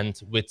 And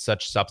with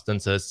such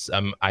substances,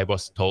 I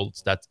was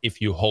told that if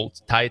you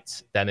hold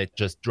tight, then it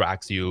just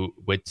drags you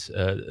with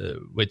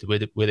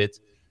it.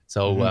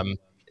 So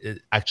Mm-hmm.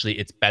 actually,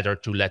 it's better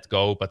to let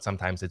go, but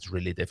sometimes it's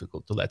really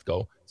difficult to let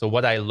go. So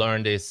what I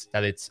learned is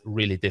that it's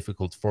really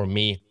difficult for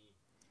me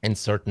in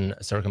certain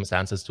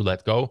circumstances to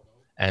let go.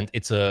 And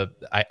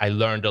I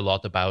learned a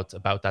lot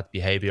about that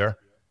behavior,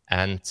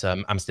 and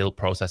I'm still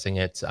processing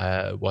it,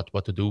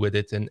 what to do with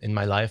it in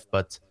my life.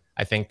 But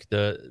I think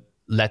the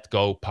let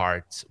go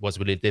part was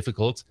really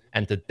difficult,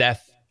 and the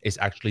death is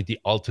actually the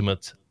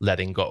ultimate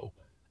letting go.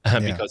 Yeah.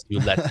 Because you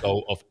let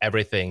go of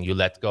everything. You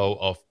let go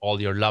of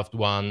all your loved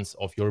ones,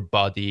 of your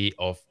body,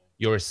 of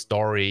your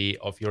story,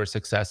 of your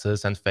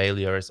successes and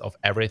failures, of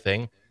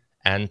everything.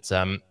 And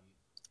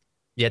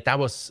yeah, that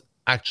was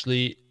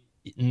actually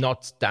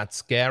not that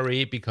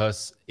scary,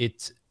 because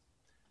it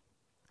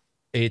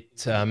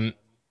it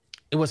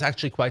was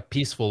actually quite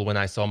peaceful when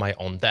I saw my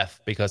own death,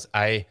 because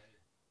I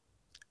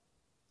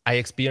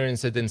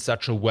experienced it in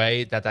such a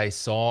way that I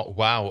saw,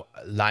 wow,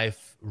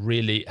 life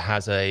really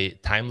has a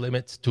time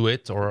limit to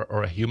it,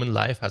 or a human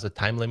life has a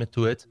time limit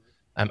to it.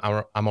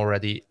 I'm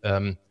already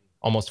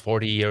almost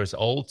 40 years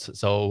old.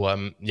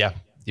 So, yeah,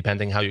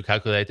 depending how you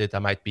calculate it, I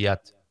might be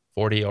at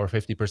 40 or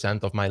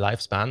 50% of my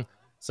lifespan.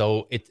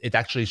 So it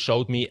actually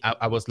showed me,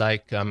 I was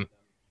like,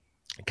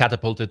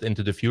 catapulted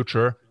into the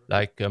future,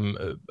 like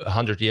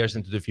 100 years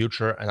into the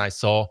future, and I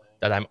saw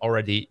that I'm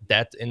already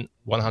dead in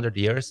 100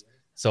 years.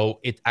 So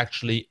it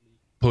actually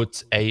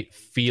put a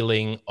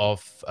feeling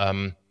of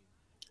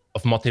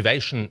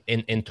motivation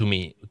into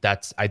me,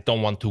 that I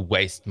don't want to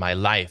waste my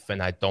life,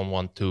 and I don't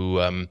want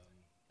to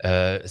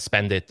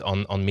spend it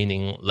on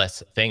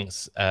meaningless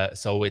things.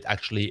 So it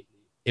actually,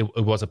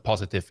 it was a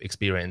positive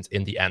experience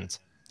in the end.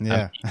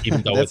 Yeah.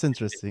 Even though That's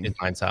interesting. it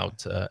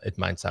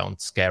might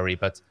sound scary,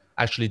 but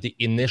actually the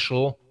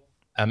initial,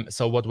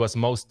 so what was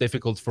most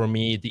difficult for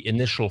me, the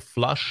initial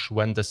flush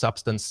when the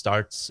substance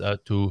starts uh,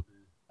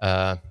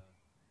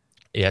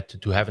 yeah,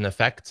 to have an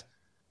effect.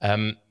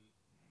 Um,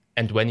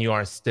 and when you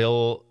are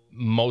still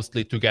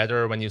mostly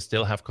together, when you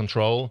still have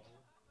control,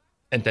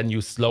 and then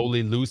you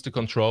slowly lose the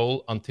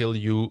control until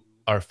you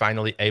are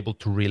finally able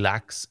to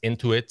relax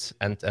into it,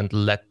 and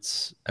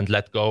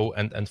let go,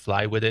 and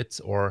fly with it,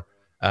 or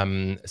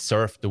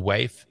surf the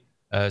wave.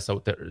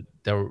 So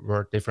there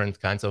were different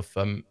kinds of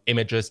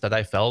images that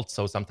I felt.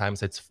 So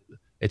sometimes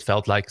it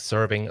felt like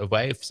surfing a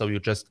wave. So you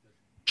just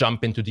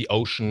jump into the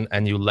ocean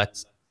and you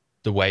let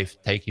the wave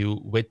take you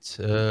with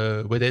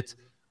it,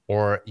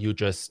 or you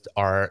just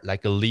are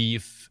like a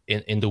leaf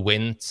in the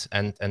wind,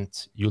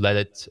 and you let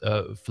it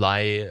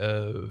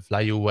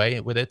fly you away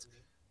with it.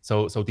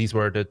 So these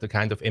were the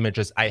kind of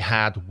images I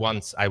had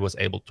once I was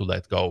able to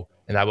let go,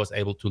 and I was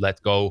able to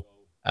let go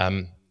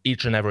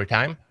each and every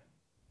time.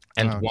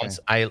 And Oh, okay. once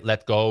I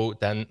let go,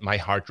 then my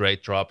heart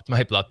rate dropped,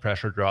 my blood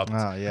pressure dropped.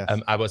 Ah,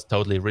 yes. I was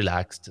totally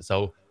relaxed.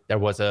 So there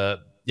was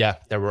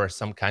there were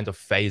some kind of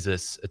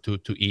phases to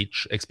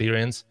each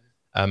experience.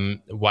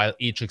 While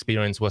each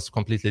experience was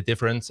completely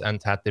different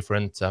and had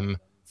different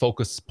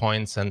focus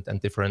points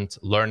and different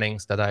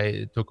learnings that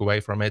I took away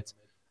from it.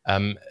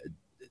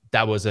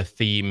 That was a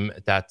theme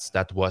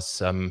that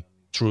was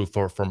true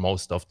for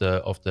most of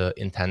the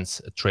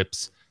intense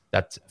trips.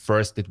 That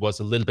first it was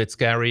a little bit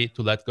scary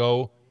to let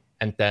go,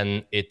 and then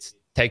it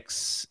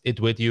takes it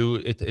with you.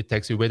 It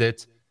takes you with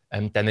it,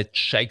 and then it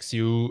shakes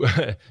you.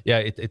 Yeah,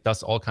 it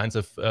does all kinds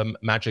of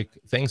magic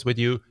things with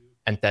you,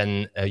 and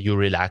then you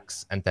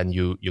relax, and then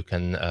you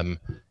can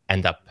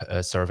end up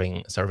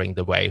surfing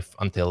the wave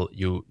until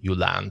you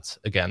land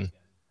again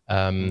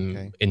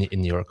Okay.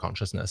 in your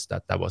consciousness.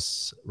 That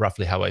was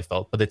roughly how I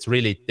felt. But it's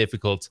really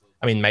difficult.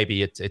 I mean, maybe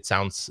it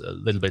sounds a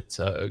little bit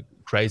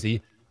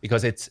crazy,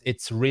 because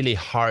it's really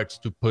hard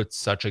to put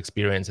such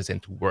experiences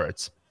into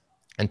words.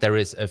 And there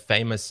is a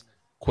famous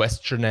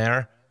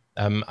questionnaire.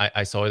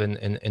 I saw it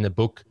in a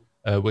book,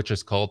 which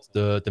is called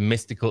the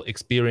Mystical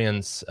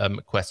Experience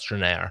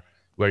Questionnaire,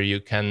 where you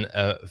can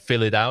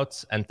fill it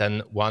out. And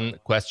then one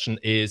question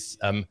is,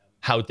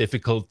 how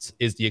difficult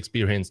is the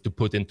experience to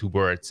put into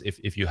words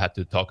if you had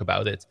to talk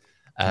about it?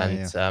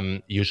 And Yeah.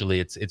 usually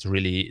it's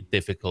really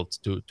difficult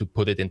to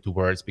put it into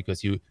words,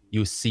 because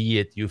you see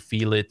it, you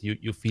feel it,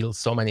 you feel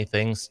so many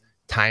things.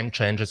 Time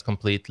changes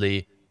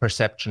completely,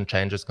 perception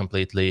changes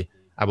completely.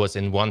 I was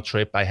in one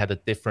trip, I had a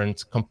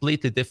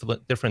completely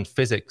different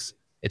physics.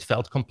 It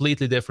felt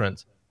completely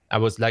different. I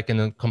was like in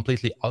a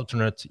completely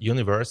alternate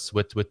universe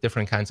with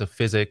different kinds of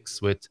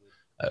physics, with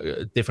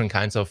different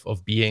kinds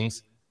of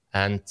beings.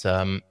 And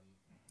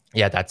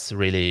yeah, that's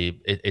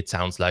really, it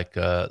sounds like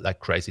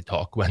crazy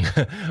talk when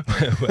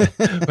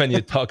when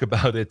you talk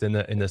about it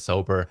in a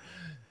sober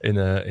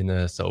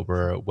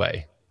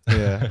way.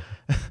 Yeah.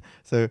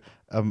 So,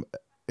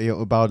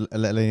 about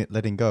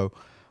letting go.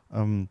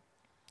 Um,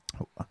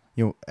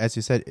 as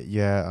you said,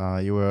 yeah,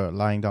 you were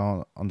lying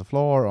down on the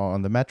floor or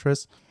on the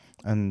mattress,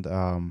 and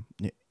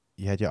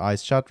you had your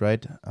eyes shut,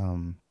 right?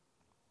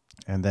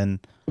 And then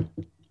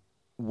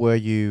were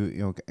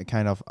you,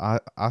 kind of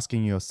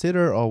asking your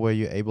sitter, or were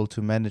you able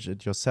to manage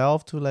it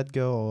yourself to let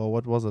go, or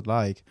what was it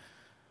like?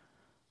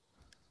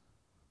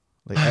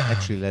 Like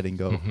actually letting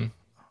go, Mhm.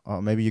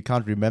 or maybe you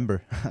can't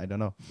remember. I don't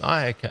know.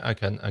 I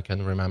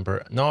can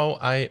remember. No,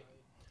 I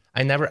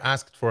never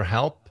asked for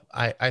help.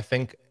 I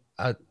think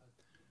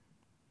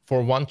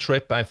for one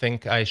trip, I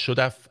think I should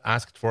have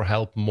asked for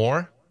help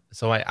more.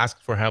 So I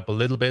asked for help a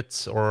little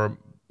bit, or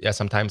yeah,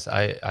 sometimes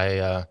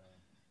I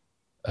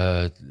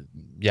uh,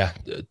 yeah,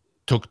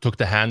 took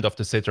the hand of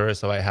the sitter,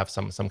 so I have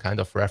some kind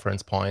of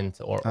reference point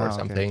or Okay.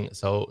 something.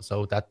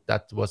 So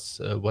that was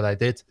what I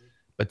did.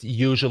 But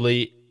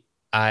usually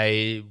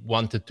I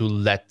wanted to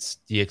let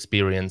the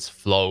experience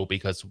flow,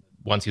 because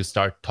once you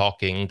start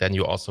talking, then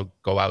you also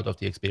go out of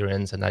the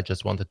experience, and I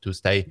just wanted to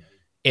stay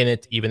in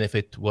it, even if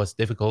it was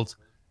difficult.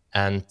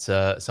 And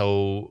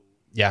so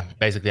yeah,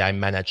 basically I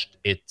managed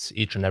it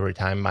each and every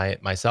time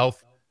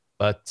myself.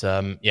 But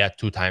yeah,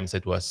 two times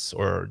it was,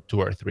 or two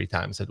or three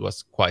times it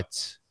was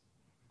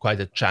quite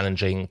a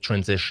challenging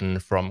transition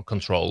from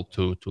control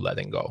to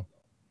letting go.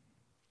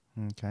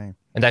 Okay.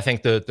 And I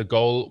think the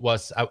goal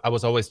was, I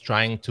was always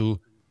trying to,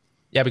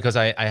 yeah, because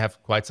I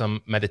have quite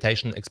some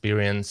meditation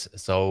experience.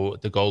 So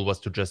the goal was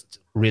to just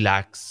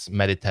relax,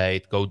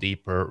 meditate, go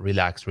deeper,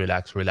 relax,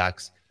 relax,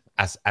 relax,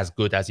 as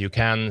good as you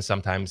can.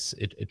 Sometimes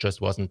it just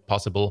wasn't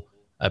possible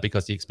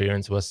because the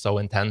experience was so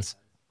intense.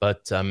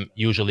 But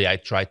usually I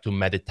try to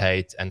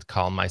meditate and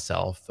calm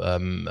myself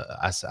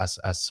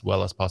as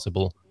well as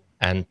possible.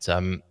 And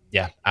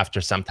yeah,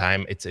 after some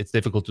time, it's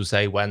difficult to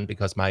say when,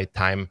 because my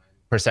time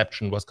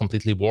perception was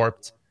completely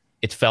warped.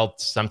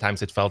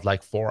 Sometimes it felt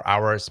like 4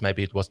 hours,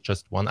 maybe it was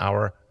just 1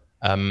 hour,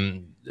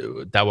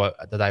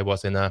 that I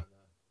was in a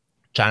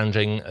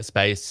challenging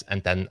space,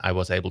 and then I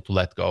was able to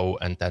let go,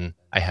 and then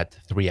I had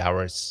 3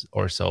 hours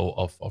or so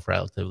of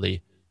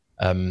relatively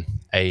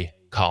a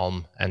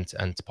calm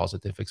and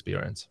positive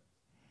experience.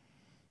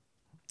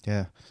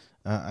 Yeah.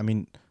 I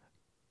mean,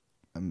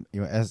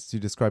 as you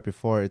described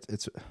before,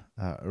 it's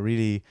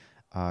really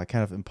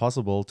kind of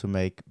impossible to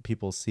make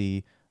people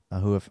see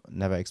who have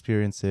never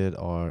experienced it,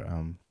 or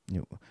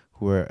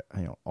who are,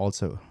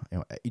 also,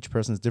 each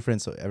person is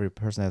different, so every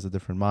person has a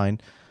different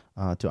mind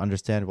to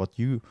understand what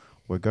you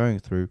were going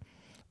through.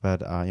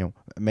 But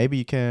maybe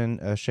you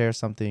can share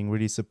something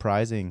really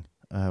surprising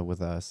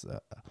with us,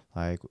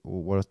 like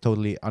what was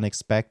totally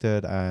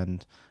unexpected,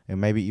 and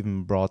maybe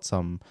even brought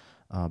some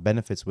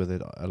benefits with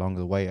it along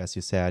the way, as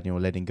you said,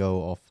 letting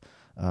go of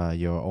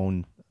your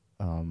own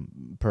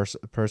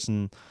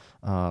person,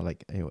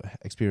 like,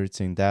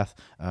 experiencing death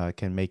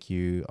can make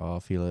you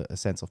feel a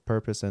sense of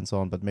purpose and so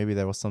on. But maybe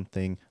there was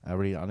something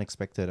really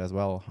unexpected as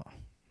well.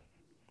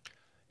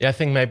 Yeah, I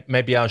think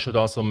maybe I should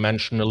also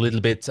mention a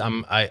little bit.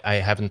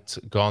 I haven't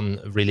gone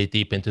really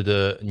deep into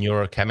the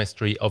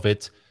neurochemistry of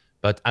it,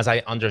 but as I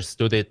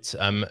understood it,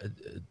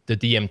 the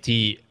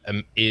DMT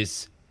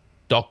is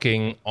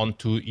docking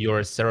onto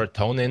your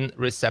serotonin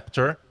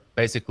receptor,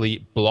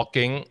 basically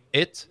blocking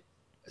it,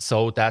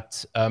 so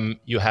that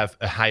you have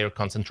a higher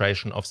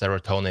concentration of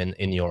serotonin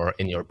in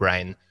your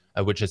brain,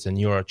 which is a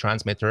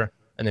neurotransmitter,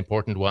 an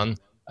important one.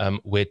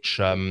 which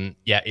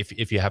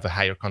if you have a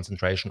higher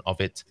concentration of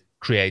it,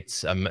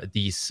 creates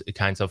these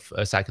kinds of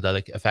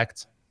psychedelic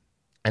effects.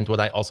 And what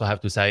I also have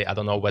to say, I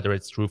don't know whether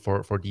it's true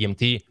for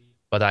DMT,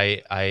 but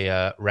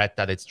I read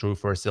that it's true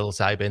for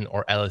psilocybin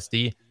or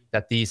LSD,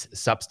 that these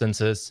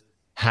substances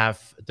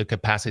have the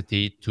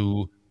capacity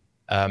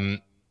um,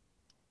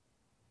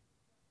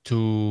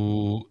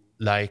 to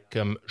like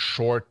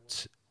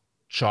short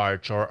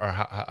charge, or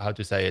how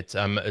to say it,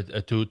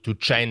 to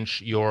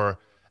change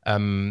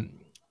um,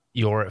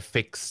 your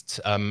fixed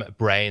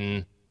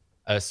brain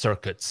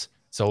circuits.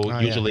 So Oh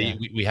yeah, usually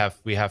yeah.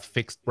 we have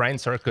fixed brain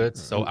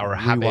circuits, so our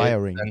habits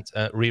Rewiring. and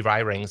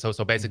rewiring. So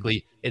Mm-hmm.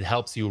 basically, it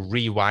helps you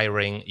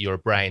rewiring your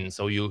brain.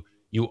 So you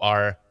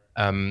are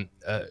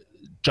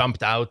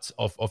jumped out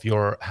of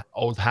your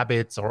old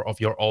habits or of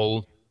your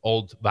old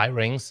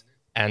wirings,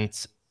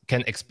 and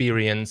can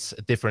experience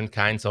different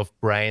kinds of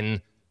brain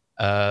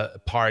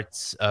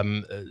parts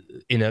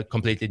in a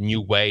completely new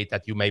way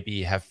that you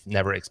maybe have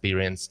never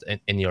experienced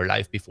in your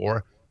life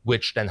before,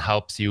 which then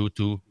helps you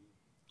to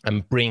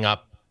bring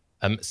up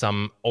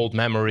some old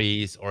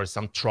memories or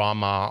some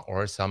trauma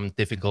or some Mm-hmm.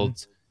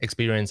 difficult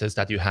experiences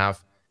that you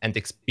have, and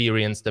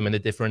experience them in a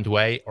different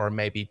way, or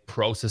maybe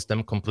process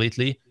them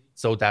completely,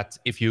 so that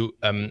if you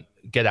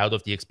get out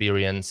of the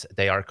experience,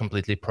 they are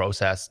completely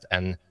processed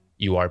and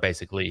you are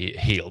basically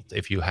healed.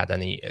 If you had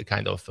any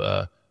kind of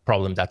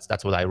problem,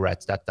 that's what I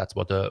read. That's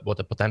what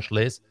the potential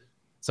is.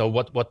 So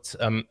what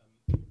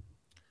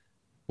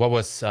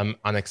was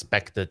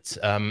unexpected?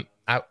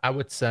 I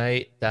would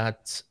say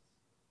that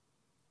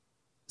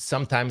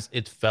sometimes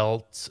it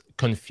felt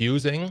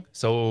confusing.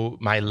 So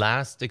my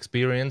last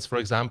experience, for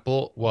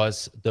example,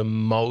 was the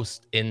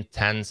most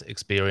intense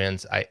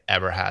experience I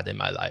ever had in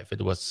my life.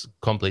 It was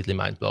completely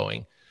mind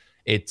blowing.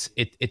 It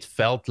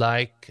felt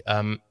like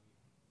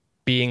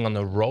being on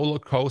a roller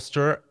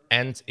coaster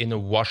and in a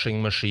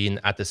washing machine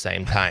at the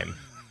same time,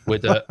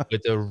 with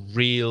a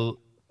real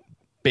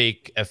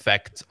big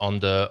effect on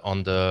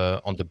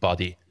the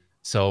body.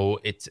 So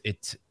it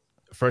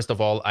first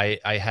of all, I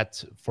had,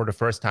 for the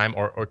first time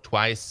or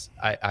twice,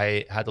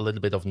 I had a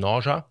little bit of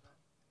nausea,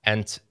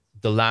 and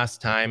the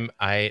last time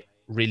I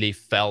really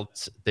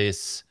felt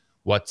this,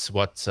 what's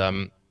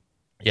often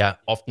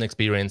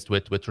experienced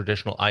with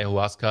traditional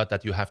ayahuasca,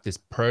 that you have this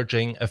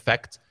purging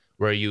effect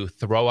where you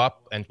throw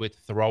up, and with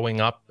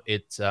throwing up,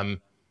 it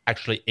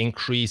actually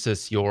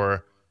increases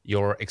your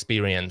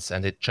experience,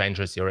 and it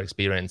changes your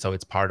experience. So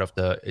it's part of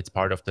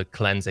the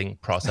cleansing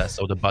process.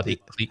 So the body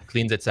It,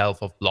 cleans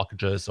itself of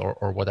blockages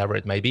or whatever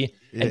it may be.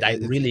 yeah, And I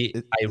really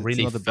I it's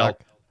really not a bug.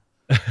 felt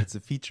It's a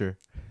feature.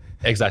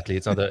 exactly,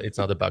 it's not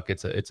a bug,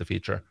 it's a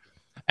feature.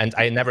 And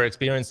I never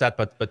experienced that,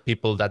 but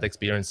people that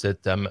experienced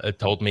it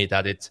told me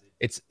that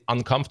it's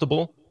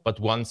uncomfortable, but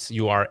once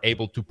you are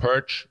able to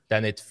purge,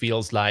 then it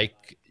feels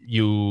like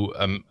you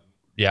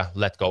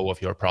let go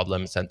of your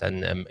problems, and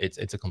then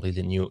it's a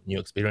completely new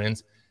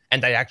experience.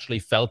 And I actually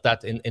felt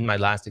that in my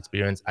last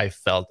experience. I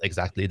felt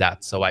exactly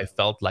that. So I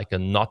felt like a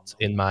knot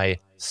in my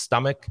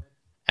stomach,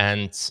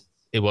 and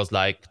it was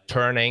like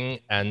turning,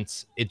 and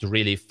it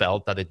really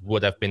felt that it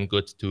would have been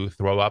good to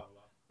throw up,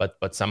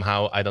 but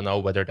somehow I don't know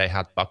whether they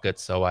had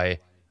buckets, so I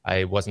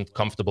wasn't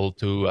comfortable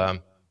to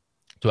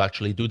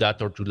actually do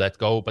that or to let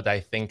go. But I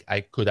think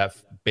I could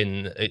have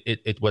been,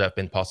 it would have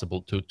been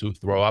possible to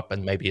throw up,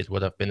 and maybe it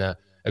would have been a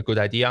good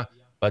idea.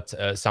 But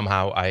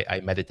somehow I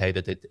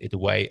meditated it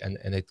away, and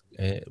it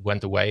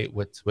went away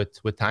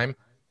with time.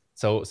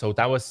 So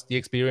that was the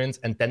experience,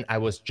 and then I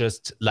was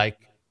just like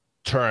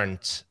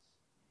turned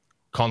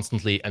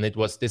constantly. And it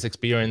was this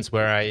experience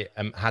where I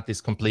had this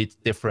complete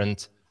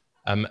different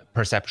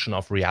perception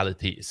of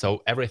reality.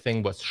 So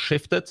everything was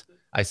shifted.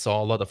 I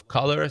saw a lot of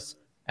colors,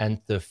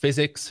 and the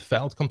physics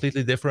felt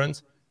completely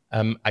different.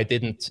 I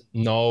didn't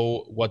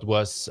know what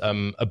was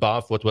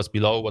above, what was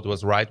below, what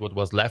was right, what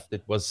was left.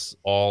 It was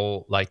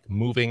all like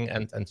moving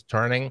and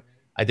turning.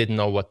 I didn't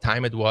know what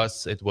time it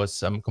was. It was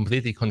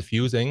completely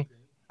confusing.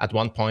 At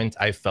one point,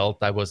 I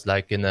felt I was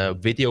like in a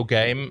video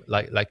game,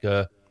 like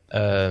a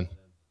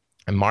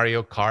a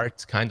Mario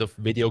Kart kind of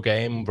video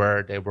game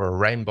where there were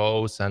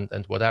rainbows and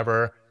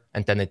whatever.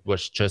 And then it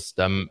was just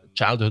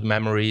childhood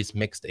memories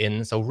mixed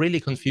in. So really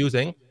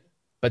confusing.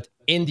 But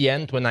in the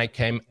end, when I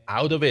came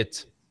out of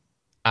it,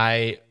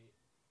 I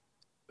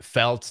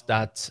felt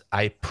that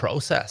I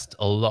processed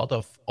a lot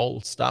of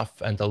old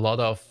stuff and a lot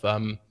of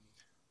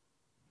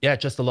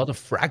just a lot of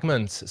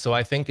fragments. So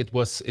I think it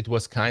was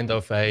kind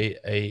of a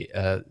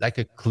like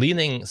a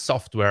cleaning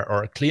software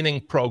or a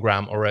cleaning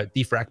program or a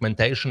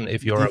defragmentation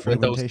if you're a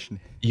Windows Defragmentation.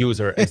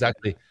 user,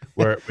 exactly,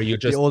 where you The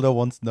just older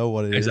ones know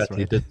what it is, exactly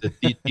right? the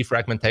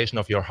defragmentation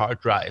of your hard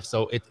drive.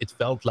 So it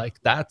felt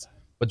like that,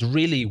 but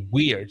really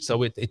weird.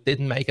 So it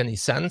didn't make any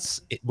sense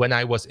when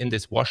I was in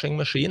this washing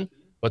machine.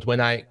 But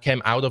when I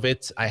came out of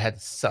it, I had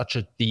such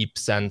a deep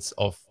sense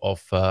of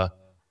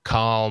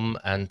calm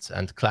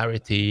and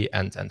clarity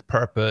and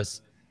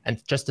purpose,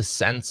 and just a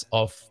sense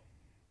uh,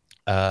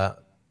 of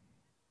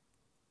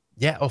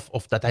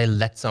that I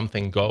let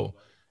something go.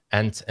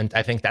 And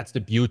I think that's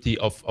the beauty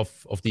of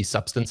these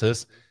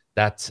substances,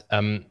 That's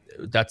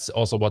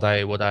also what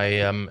I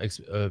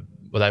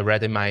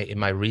read in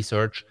my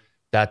research,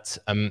 that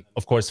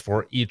of course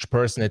for each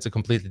person it's a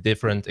completely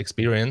different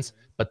experience,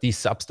 but these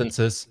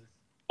substances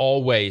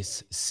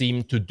always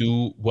seem to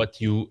do what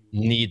you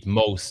need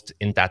most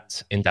in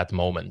that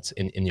moment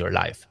in your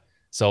life.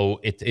 So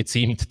it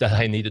seemed that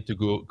I needed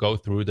to go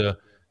through the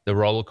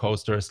roller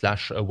coaster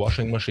slash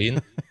washing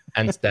machine,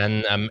 and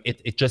then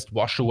it just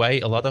washed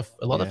away a lot of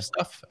Yeah.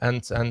 stuff,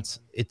 and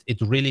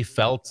it really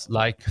felt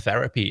like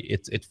therapy.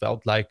 It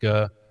felt like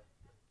a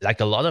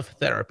lot of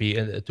therapy,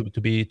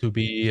 to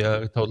be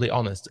totally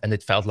honest, and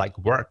it felt like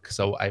work.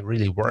 So I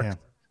really Yeah. worked.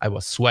 I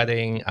was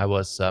sweating.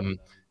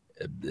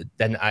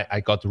 Then I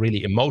got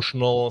really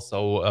emotional.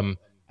 So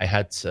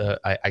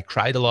I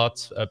cried a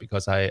lot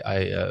because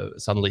I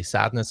suddenly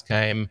sadness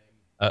came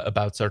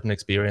about certain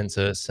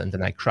experiences, and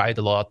then I cried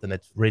a lot, and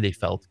it really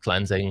felt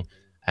cleansing.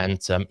 And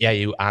yeah,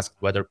 you asked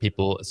whether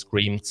people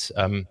screamed.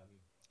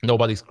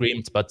 Nobody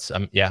screamed, but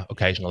yeah,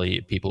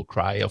 occasionally people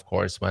cry, of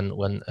course,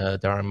 when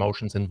there are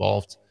emotions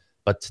involved.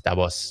 But that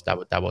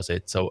was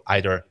it. So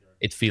either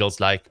it feels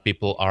like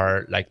people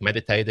are like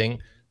meditating,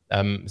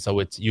 so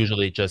it's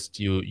usually just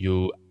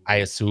you. I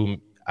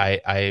assume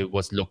I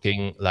was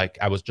looking like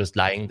I was just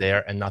lying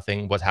there and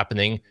nothing was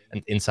happening,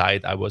 and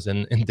inside I was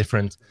in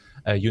different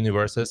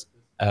universes,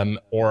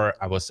 or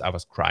I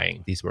was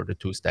crying. These were the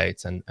two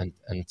states, and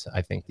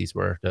I think these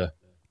were the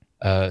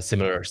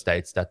similar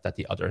states that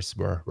the others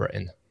were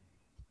in.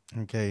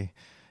 Okay.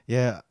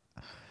 Yeah.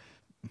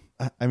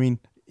 I mean,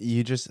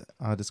 you just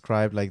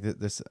described like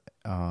this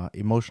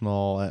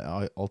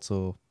emotional,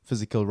 also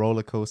physical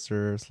roller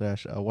coaster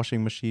slash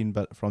washing machine,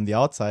 but from the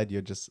outside,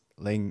 you're just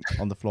laying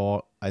on the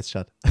floor, eyes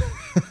shut.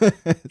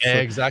 It's so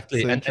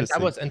Exactly, so and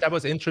interesting. that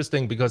was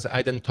interesting because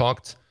I then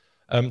talked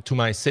to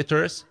my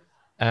sitters,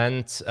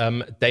 and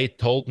they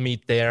told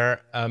me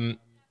their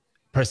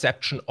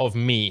perception of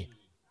me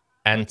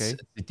and Okay.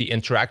 the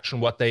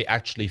interaction, what they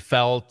actually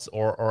felt,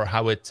 or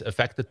how it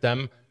affected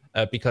them.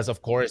 Because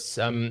of course,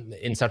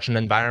 in such an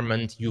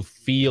environment, you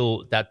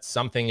feel that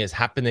something is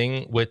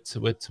happening with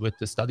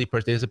the study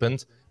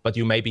participant, but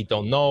you maybe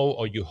don't know,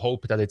 or you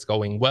hope that it's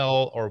going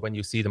well, or when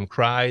you see them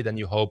cry, then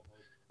you hope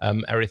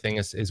everything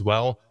is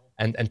well.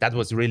 And that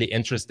was really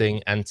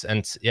interesting. And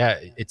yeah,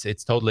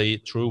 it's totally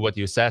true what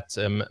you said.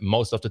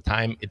 Most of the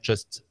time, it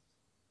just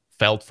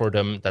felt for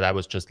them that I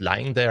was just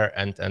lying there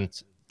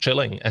and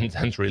chilling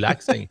and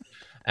relaxing.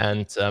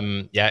 And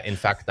yeah, in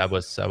fact, I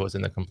was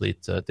in a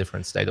complete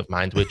different state of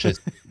mind, which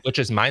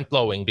is mind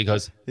blowing,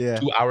 because Yeah.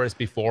 2 hours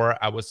before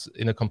I was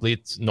in a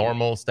complete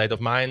normal state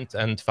of mind,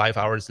 and 5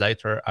 hours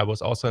later I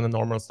was also in a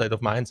normal state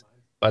of mind.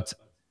 But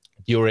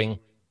during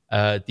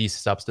these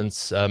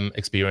substance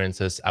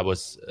experiences, I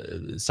was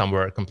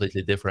somewhere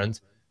completely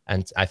different.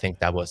 And I think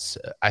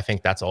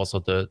that's also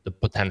the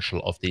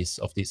potential of these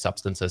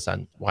substances,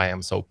 and why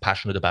I'm so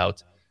passionate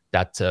about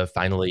that.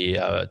 Finally,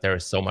 there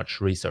is so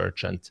much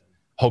research, and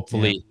Yeah.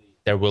 hopefully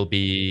there will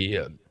be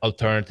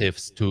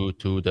alternatives to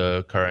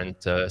the current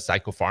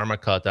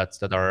psychopharmaca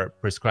that are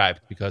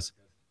prescribed, because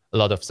a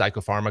lot of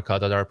psychopharmaca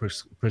that are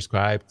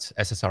prescribed,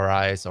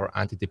 SSRIs or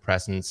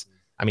antidepressants,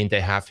 I mean,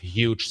 they have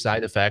huge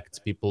side effects.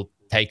 People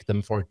take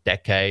them for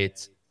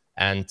decades,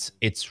 and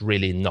it's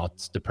really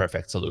not the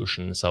perfect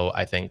solution. So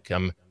I think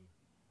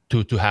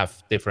to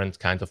have different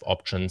kind of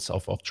options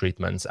of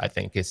treatments, I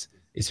think is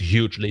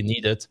hugely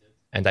needed.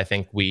 And I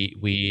think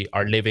we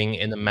are living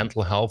in a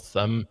mental health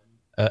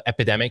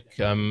epidemic.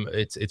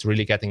 It's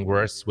really getting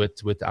worse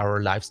with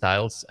our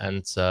lifestyles,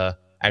 and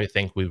I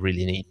think we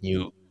really need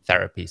new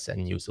therapies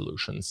and new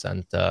solutions.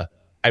 And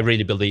I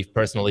really believe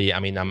personally. I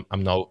mean,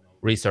 I'm no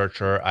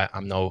researcher,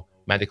 I'm no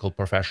medical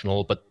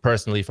professional, but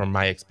personally, from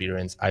my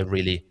experience, I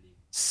really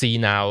see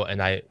now,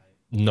 and I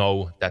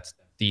know that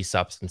these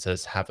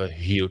substances have a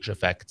huge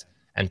effect,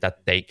 and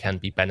that they can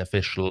be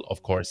beneficial,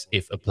 of course,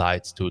 if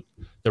applied to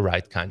the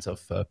right kinds of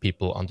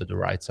people under the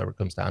right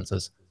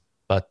circumstances.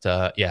 But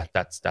yeah,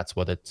 that's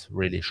what it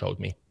really showed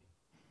me.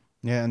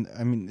 Yeah, and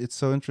I mean it's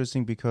so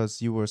interesting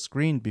because you were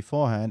screened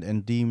beforehand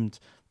and deemed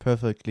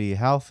perfectly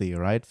healthy,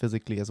 right?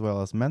 Physically as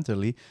well as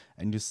mentally,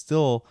 and you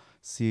still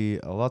see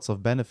lots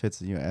of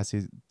benefits. You know, as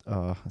you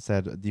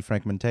said,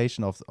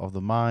 defragmentation of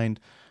the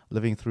mind,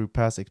 living through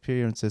past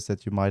experiences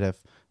that you might have,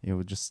 you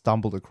know, just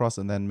stumbled across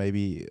and then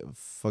maybe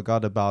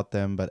forgot about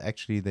them, but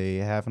actually they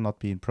have not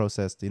been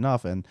processed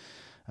enough, and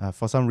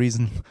for some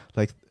reason,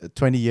 like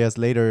 20 years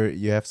later,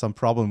 you have some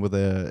problem with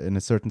in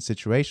a certain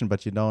situation,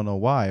 but you don't know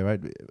why, right?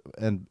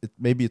 And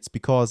maybe it's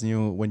because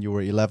you, when you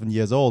were 11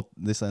 years old,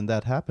 this and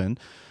that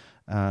happened.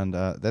 And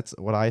that's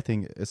what I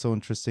think is so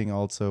interesting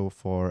also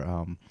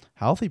for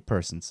healthy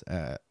persons,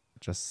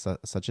 just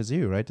such as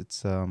you, right?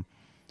 It's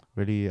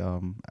really,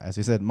 as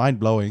you said, mind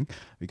blowing,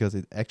 because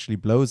it actually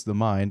blows the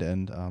mind.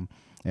 And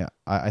yeah,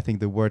 I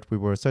think the word we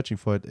were searching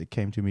for, it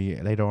came to me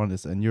later on,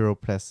 is a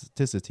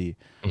neuroplasticity,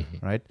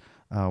 Mhm. right?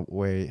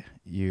 Where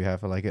you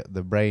have like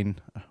the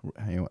brain,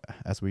 you know,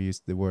 as we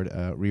use the word,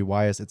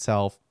 rewires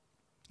itself,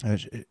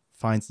 it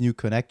finds new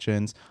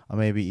connections, or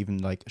maybe even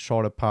like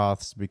shorter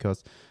paths,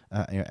 because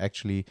you know,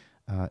 actually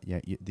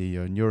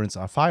your neurons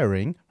are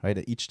firing right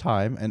at each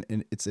time,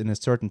 and it's in a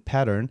certain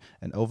pattern,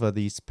 and over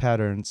these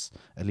patterns,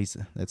 at least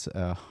that's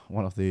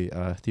one of the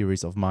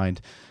theories of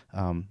mind,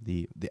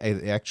 the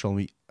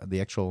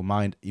actual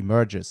mind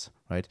emerges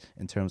right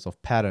in terms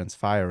of patterns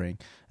firing,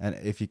 and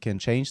if you can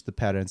change the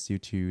patterns due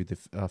to the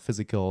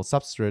physical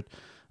substrate,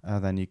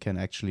 then you can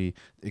actually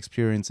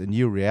experience a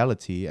new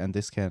reality, and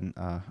this can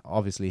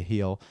obviously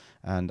heal.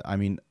 And I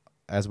mean,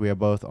 as we are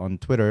both on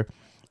Twitter,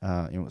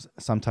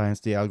 sometimes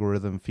the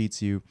algorithm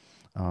feeds you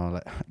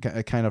like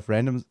a kind of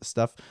random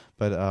stuff.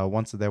 But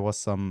once there was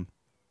someone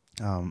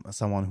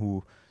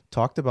who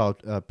talked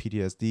about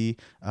PTSD,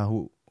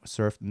 who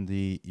served in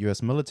the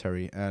U.S.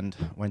 military and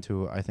went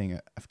to, I think,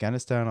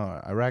 Afghanistan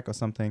or Iraq or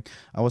something.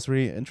 I was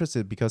really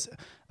interested because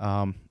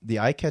the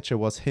eye catcher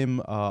was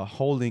him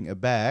holding a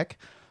bag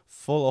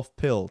full of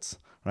pills.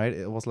 Right,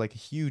 it was like a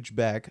huge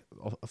bag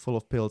full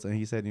of pills, and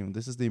he said,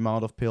 this is the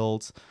amount of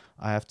pills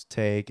I have to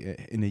take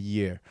in a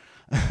year,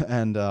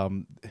 and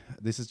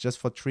this is just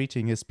for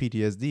treating his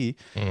PTSD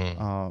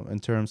in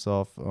terms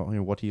of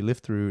what he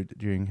lived through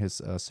during his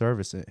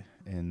service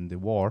in the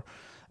war,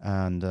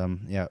 and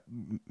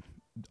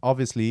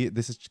obviously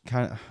this is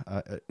kind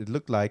of it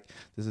looked like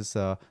this is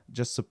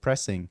just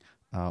suppressing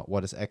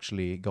what is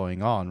actually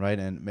going on, right,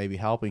 and maybe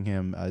helping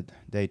him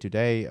day to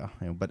day.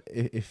 But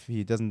if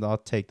he does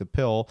not take the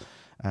pill,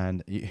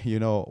 and you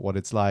know what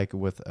it's like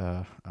with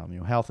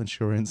health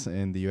insurance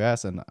in the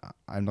U.S., and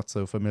I'm not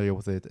so familiar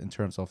with it in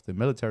terms of the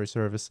military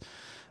service,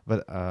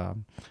 but I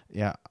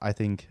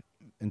think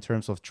in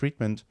terms of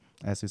treatment,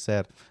 as you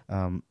said,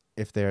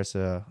 if there's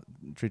a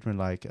treatment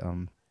like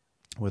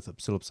with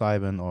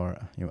psilocybin or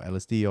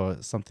LSD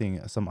or some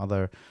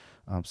other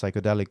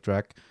psychedelic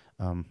drug,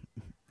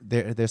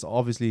 there's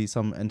obviously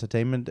some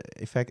entertainment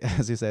effect,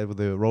 as you said, with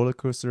the roller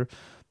coaster.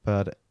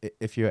 But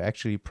if you're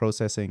actually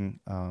processing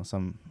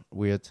some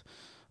weird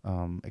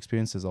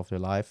experiences of your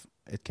life,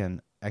 it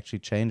can actually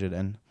change it.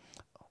 And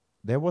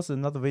there was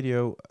another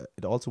video.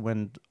 It also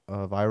went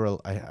viral.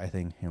 I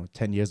think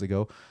 10 years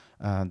ago.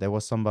 There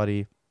was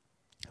somebody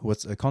who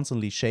was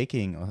constantly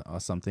shaking or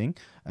something,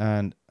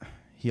 and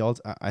he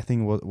also, I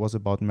think, was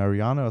about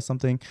marijuana or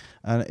something,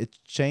 and it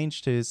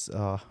changed his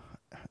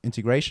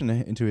integration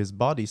into his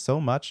body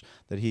so much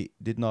that he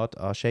did not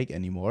shake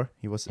anymore.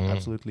 He was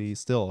absolutely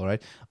still,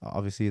 right?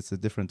 Obviously, it's a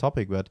different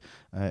topic, but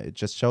it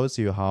just shows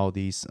you how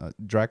these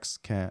drugs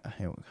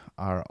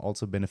are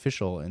also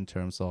beneficial in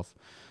terms of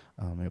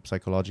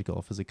psychological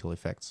or physical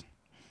effects.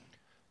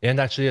 And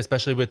actually,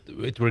 especially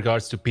with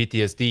regards to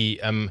PTSD,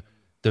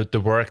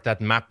 the work that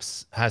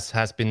MAPS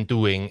has been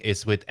doing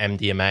is with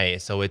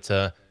MDMA. So it's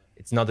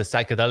not a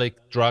psychedelic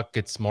drug;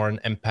 it's more an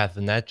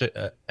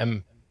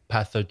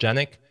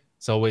empathogenic.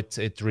 So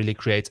it really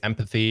creates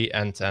empathy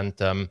and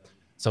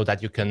so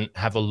that you can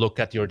have a look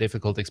at your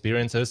difficult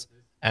experiences.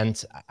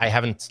 And I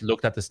haven't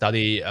looked at the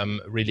study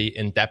really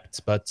in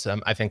depth, but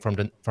I think from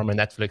a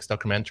Netflix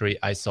documentary,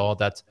 I saw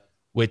that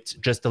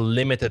with just a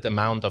limited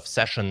amount of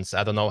sessions,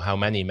 I don't know how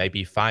many,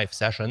 maybe 5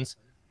 sessions,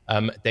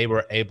 they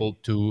were able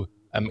to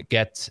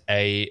get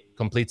a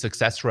complete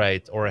success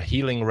rate or a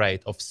healing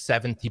rate of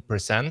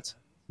 70%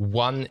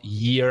 1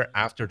 year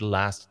after the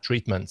last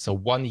treatment. So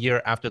 1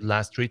 year after the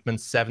last treatment,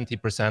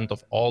 70%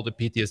 of all the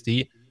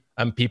PTSD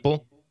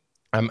people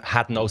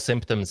had no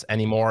symptoms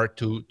anymore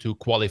to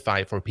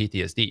qualify for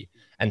PTSD.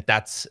 And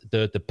that's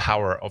the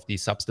power of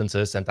these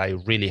substances. And I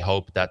really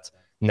hope that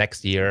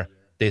next year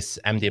this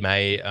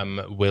MDMA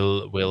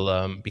will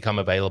become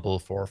available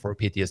for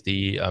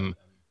PTSD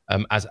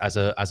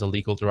as a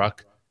legal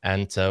drug.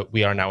 And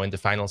we are now in the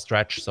final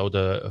stretch. So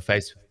the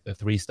phase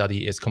 3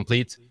 study is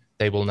complete.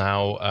 They will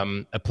now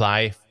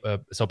apply.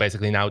 So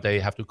basically now they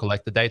have to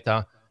collect the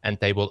data and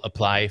they will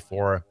apply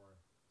for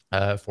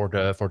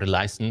the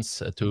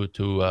license to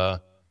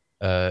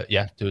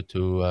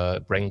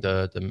bring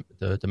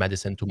the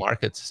medicine to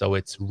market. So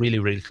it's really,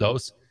 really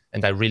close.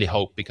 And I really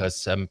hope,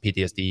 because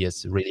PTSD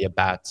is really a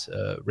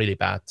really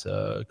bad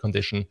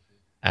condition,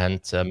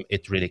 and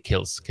it really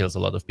kills a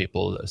lot of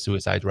people.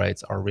 Suicide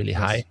rates are really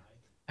high.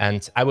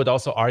 And I would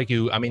also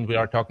argue, I mean, we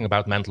are talking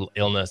about mental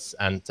illness,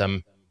 and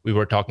we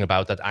were talking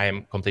about that I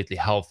am completely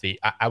healthy.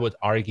 I would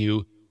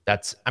argue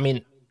that, I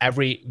mean,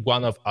 every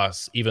one of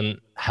us, even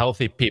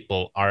healthy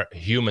people, are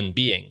human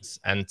beings,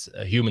 and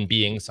human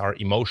beings are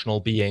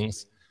emotional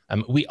beings.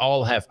 We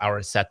all have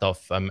our set of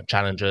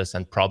challenges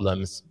and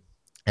problems.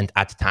 And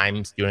at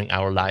times during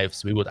our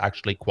lives, we would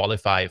actually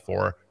qualify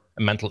for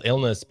a mental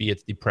illness, be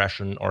it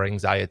depression or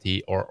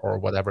anxiety or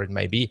whatever it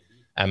may be.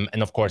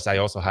 And of course, I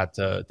also had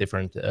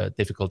different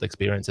difficult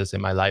experiences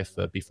in my life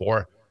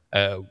before,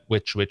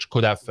 which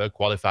could have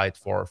qualified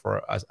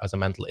for as a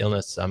mental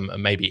illness,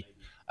 maybe.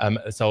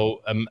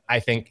 So I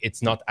think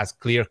it's not as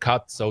clear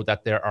cut, so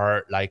that there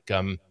are like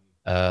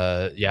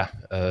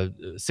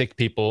sick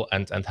people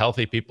and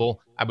healthy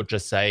people. I would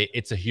just say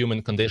it's a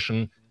human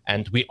condition,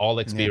 and we all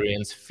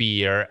experience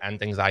fear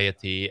and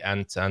anxiety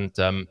and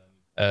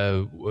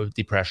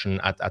depression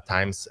at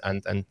times,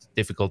 and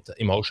difficult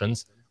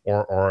emotions,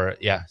 or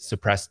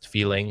suppressed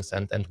feelings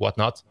and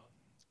whatnot.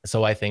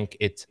 So I think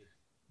it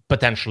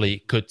potentially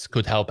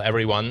could help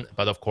everyone.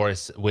 But of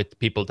course, with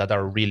people that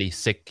are really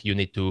sick, you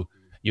need to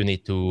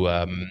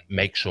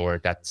make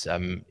sure that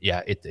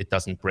it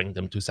doesn't bring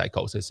them to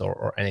psychosis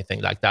or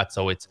anything like that.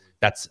 So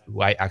that's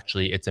why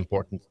actually it's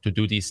important to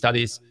do these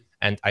studies.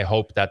 And I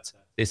hope that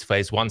this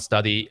phase 1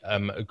 study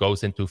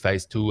goes into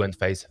phase 2 and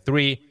phase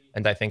 3.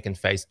 And I think in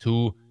phase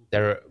 2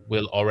 there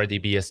will already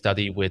be a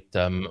study with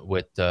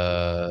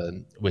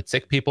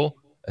sick people,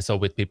 so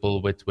with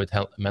people with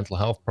mental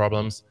health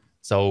problems.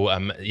 So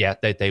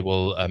they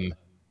will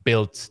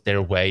build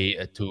their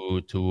way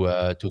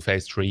to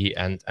phase 3,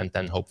 and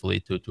then hopefully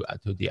to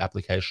the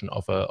application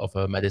of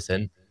a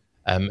medicine.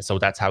 So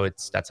that's how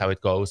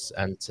it goes.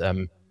 And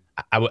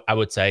I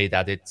would say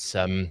that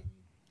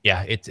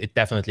it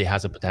definitely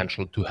has a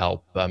potential to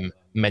help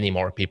many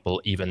more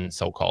people, even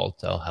so-called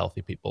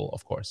healthy people,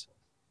 of course.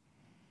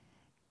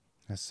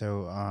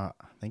 So,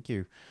 thank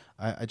you.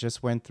 I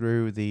just went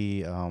through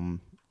the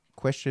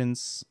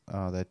questions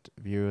that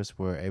viewers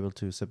were able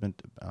to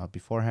submit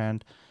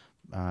beforehand,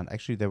 and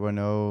actually there were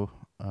no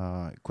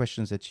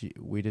questions that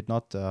we did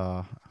not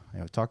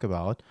talk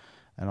about,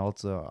 and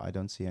also I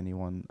don't see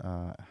anyone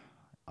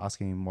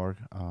asking more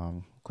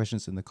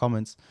questions in the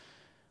comments.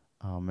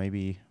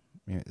 Maybe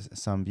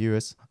some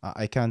viewers.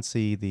 I can't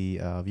see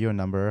the viewer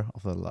number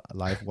of the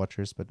live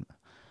watchers, but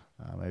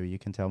maybe you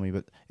can tell me.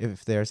 But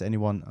if there's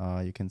anyone,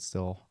 you can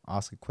still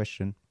ask a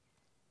question.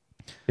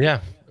 Yeah,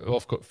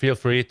 of course. Feel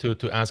free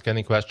to ask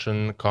any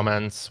question,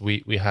 comments.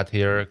 We had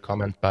here a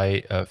comment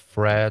by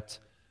Fred,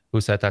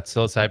 who said that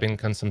psilocybin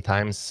can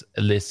sometimes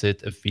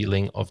elicit a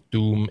feeling of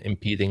doom,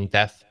 impeding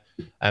death.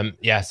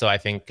 So I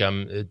think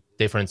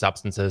different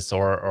substances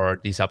or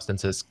these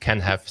substances can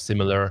have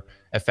similar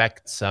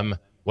effects.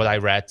 What I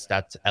read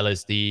that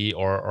LSD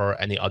or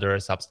any other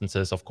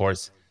substances, of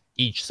course,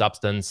 each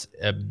substance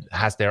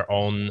has their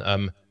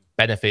own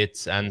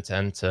benefits and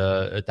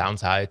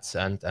downsides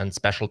and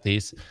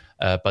specialties.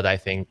 But I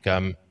think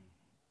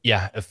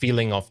a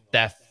feeling of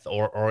death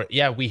or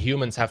we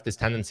humans have this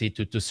tendency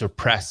to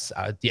suppress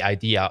the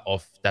idea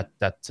of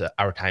that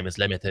our time is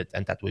limited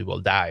and that we will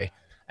die.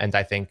 And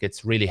I think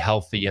it's really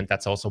healthy, and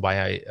that's also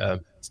why I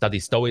study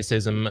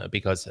stoicism,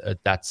 because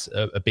that's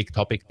a big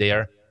topic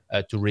there,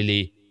 to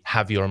really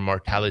have your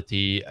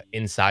mortality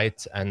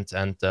insight and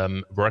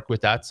work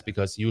with that.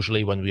 Because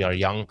usually when we are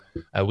young,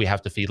 we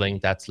have the feeling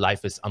that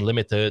life is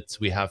unlimited,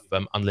 we have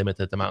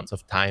unlimited amounts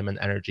of time and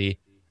energy,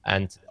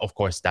 and of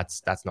course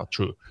that's not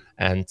true.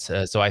 And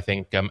so I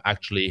think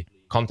actually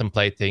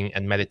contemplating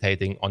and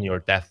meditating on your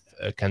death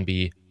can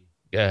be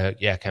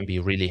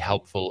really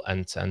helpful,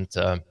 and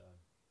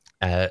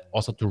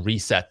also to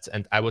reset.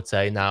 And I would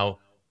say now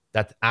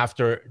that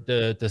after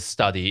the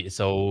study,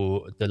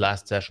 so the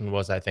last session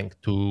was I think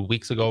 2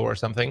 weeks ago or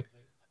something,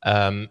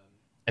 and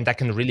I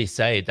can really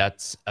say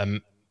that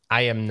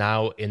I am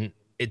now in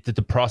it.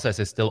 The process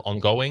is still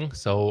ongoing.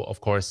 So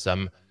of course,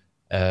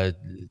 uh,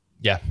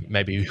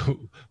 maybe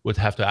you would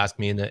have to ask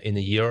me in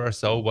a year or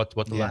so what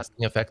the Yeah.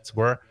 lasting effects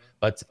were.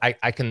 But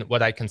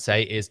what I can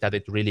say is that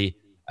it really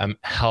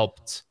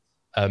helped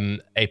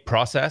a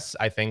process.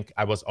 I think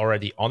I was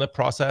already on a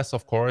process,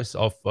 of course,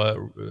 of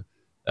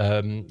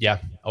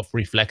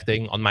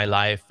reflecting on my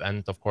life,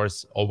 and of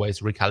course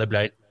always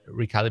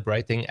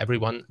recalibrating.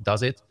 Everyone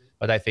does it,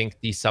 but I think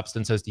these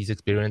substances, these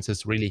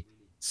experiences, really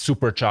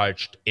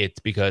supercharged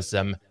it, because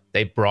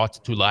they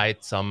brought to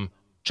light some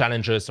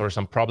challenges or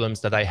some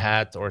problems that I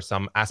had or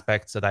some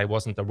aspects that I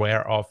wasn't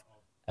aware of.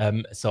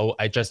 So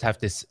I just have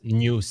this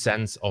new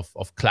sense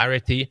of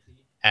clarity,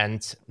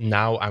 and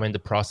now I'm in the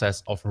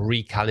process of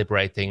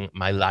recalibrating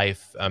my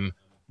life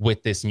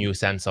with this new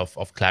sense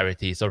of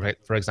clarity. So,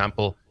 for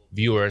example,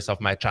 viewers of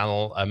my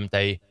channel,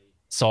 they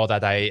saw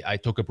that I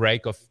took a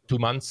break of 2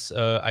 months.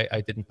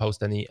 I didn't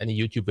post any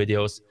YouTube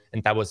videos,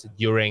 and that was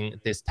during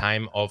this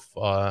time of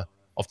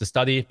the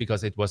study,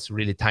 because it was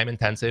really time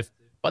intensive.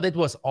 But it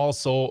was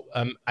also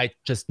I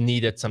just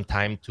needed some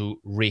time to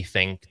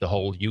rethink the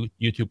whole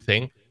YouTube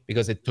thing,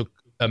 because it took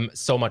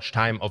so much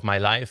time of my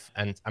life,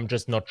 and I'm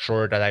just not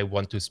sure that I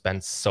want to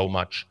spend so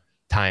much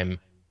time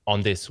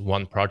on this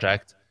one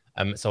project.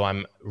 So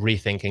I'm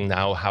rethinking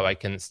now how I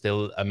can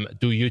still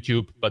do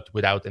YouTube, but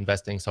without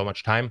investing so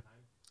much time.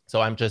 So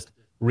I'm just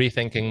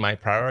rethinking my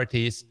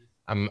priorities.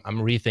 I'm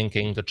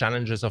rethinking the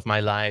challenges of my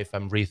life.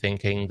 I'm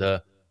rethinking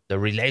the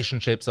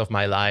relationships of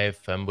my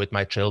life, with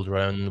my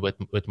children,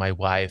 with my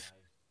wife,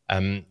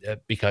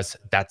 because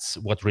that's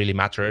what really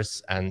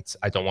matters. And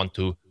I don't want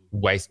to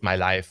waste my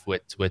life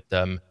with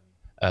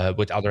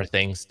other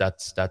things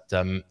that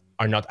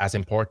are not as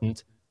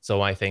important.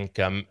 So I think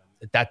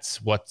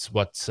that's what's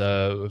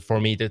for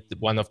me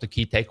one of the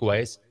key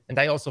takeaways. And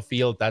I also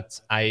feel that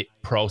I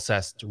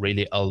processed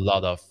really a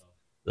lot of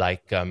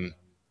like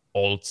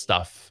old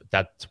stuff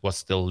that was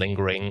still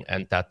lingering,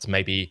 and that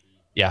maybe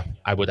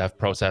I would have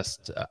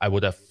processed, I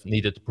would have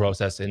needed to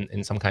process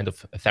in some kind of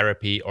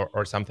therapy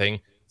or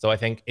something. So I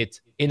think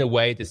it, in a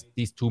way,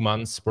 these 2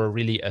 months were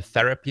really a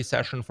therapy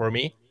session for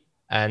me,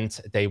 and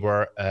they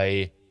were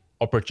a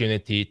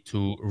opportunity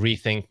to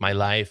rethink my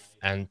life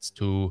and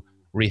to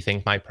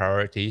rethink my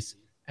priorities.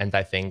 And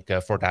I think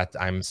for that,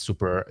 I'm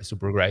super,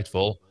 super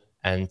grateful.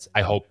 And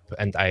I hope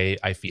and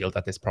I feel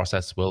that this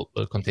process will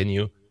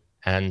continue,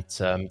 and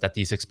that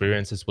these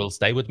experiences will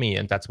stay with me.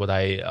 And that's what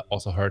I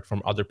also heard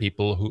from other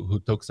people who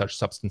took such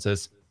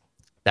substances,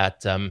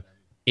 that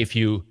if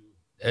you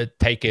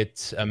take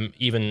it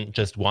even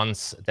just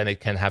once, then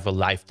it can have a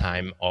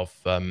lifetime of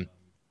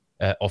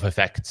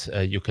effect.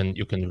 You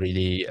can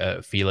really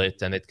feel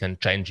it, and it can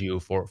change you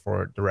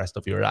for the rest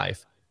of your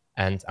life.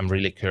 And I'm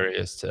really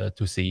curious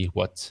to see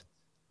what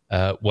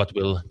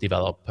will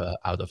develop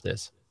out of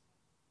this.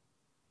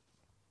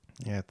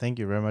 Yeah, thank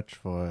you very much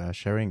for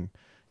sharing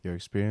your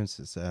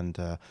experiences. And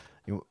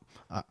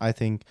I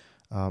think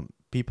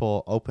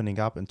people opening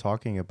up and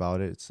talking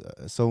about it, it's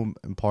so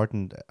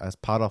important as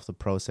part of the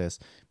process,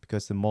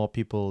 because the more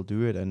people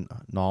do it and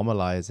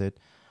normalize it,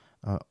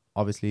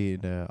 obviously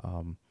in a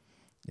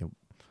you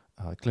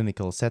know,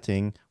 clinical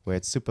setting where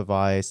it's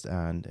supervised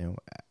and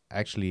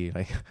actually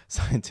like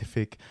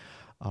scientific,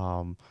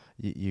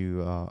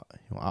 you are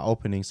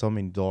opening so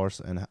many doors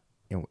and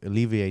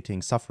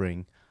alleviating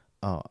suffering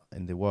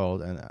in the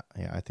world. And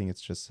yeah, I think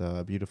it's just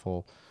a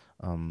beautiful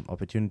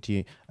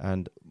opportunity.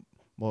 And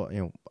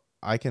well,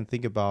 I can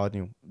think about,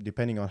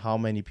 depending on how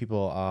many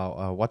people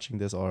are watching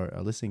this or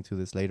are listening to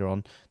this later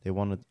on, they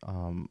want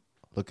to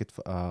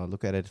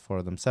look at it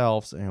for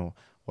themselves.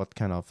 What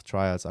kind of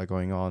trials are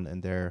going on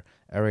in their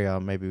area.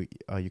 Maybe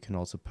you can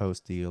also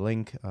post the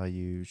link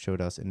you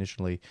showed us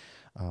initially,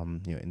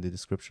 in the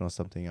description or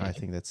something. I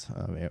think that's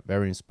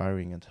very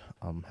inspiring and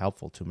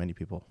helpful to many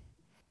people.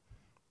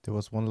 There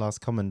was one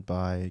last comment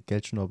by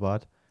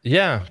Gelchenobad.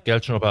 Yeah,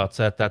 Gelchenobad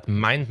said that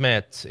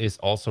MindMed is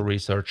also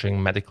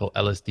researching medical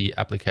LSD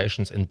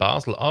applications in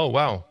Basel. Oh,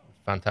 wow.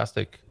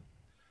 Fantastic.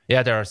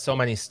 Yeah, there are so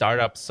many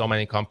startups, so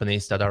many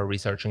companies that are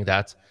researching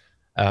that.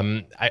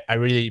 I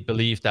really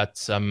believe that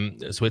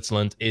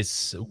Switzerland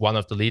is one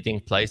of the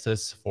leading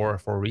places for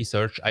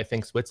research. I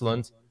think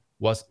Switzerland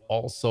was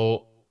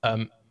also,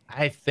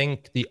 I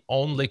think, the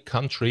only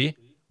country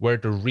where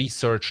the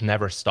research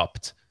never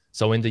stopped.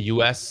 So in the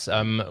US,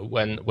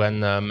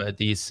 when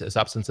these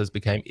substances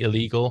became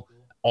illegal,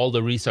 all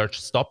the research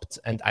stopped,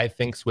 and I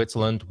think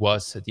Switzerland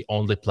was the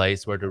only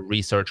place where the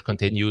research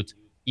continued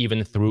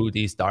even through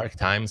these dark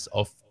times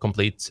of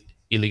complete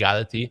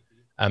illegality.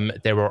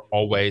 There were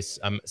always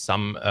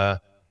some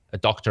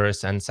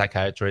doctors and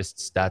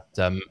psychiatrists that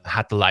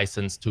had the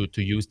license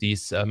to use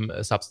these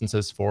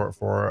substances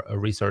for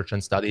research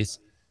and studies.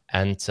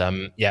 And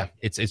yeah,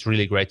 it's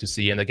really great to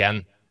see. And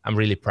again, I'm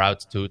really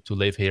proud to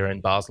live here in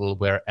Basel,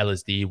 where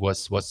LSD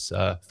was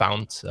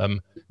found,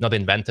 not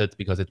invented,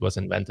 because it was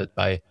invented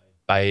by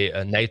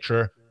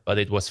nature, but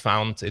it was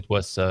found, it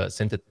was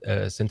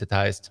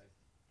synthesized.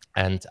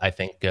 And I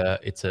think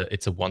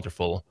it's a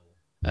wonderful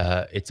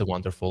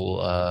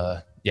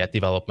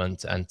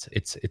development, and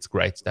it's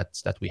great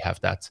that we have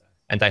that,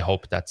 and I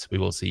hope that we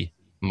will see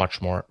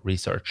much more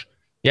research.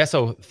 Yeah,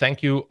 so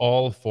thank you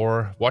all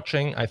for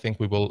watching. I think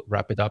we will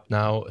wrap it up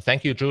now.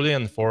 Thank you,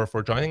 Julian, for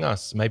joining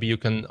us. Maybe you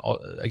can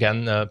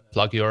again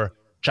plug your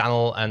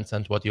channel and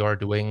what you are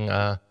doing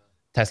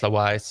Tesla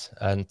wise,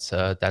 and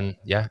then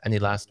yeah, any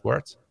last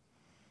words?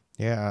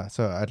 Yeah,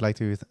 so I'd like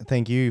to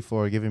thank you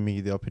for giving me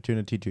the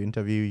opportunity to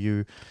interview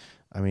you.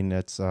 I mean,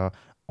 it's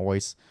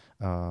always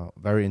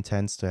very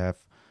intense to have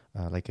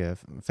like a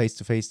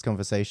face-to-face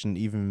conversation,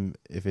 even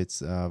if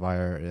it's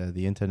via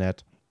the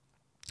internet,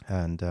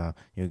 and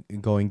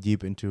going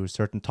deep into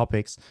certain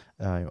topics.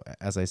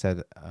 As I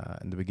said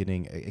in the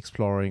beginning,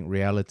 exploring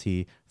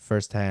reality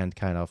firsthand,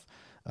 kind of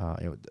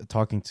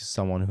talking to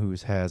someone who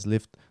has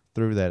lived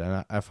through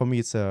that. And for me,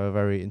 it's a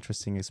very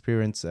interesting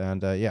experience.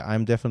 And yeah,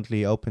 I'm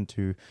definitely open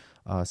to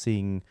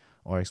seeing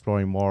or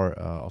exploring more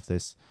of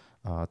this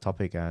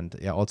topic. And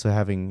yeah, also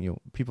having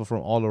people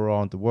from all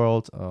around the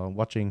world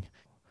watching.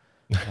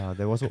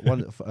 There was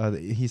one.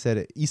 He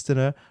said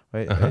Easterner,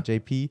 right?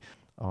 JP,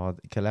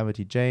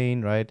 Calamity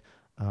Jane, right?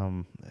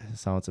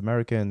 Sounds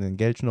American. And then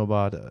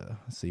Gelchenobad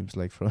seems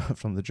like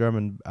from the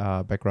German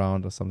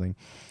background or something.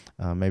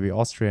 Maybe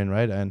Austrian,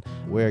 right? And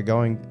we're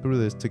going through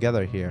this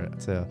together here.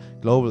 It's a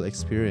global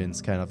experience,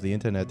 kind of. The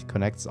internet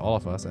connects all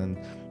of us, and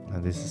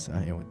this is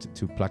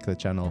to plug the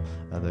channel.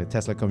 The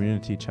Tesla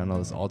community channel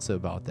is also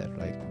about that,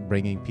 right?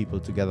 Bringing people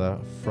together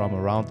from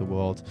around the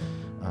world,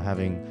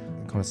 having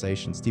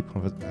conversations, deep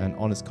and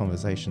honest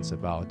conversations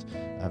about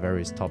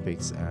various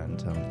topics, and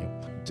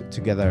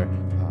together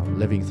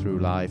living through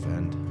life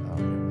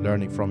and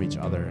learning from each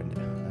other, and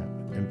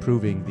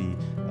improving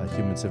the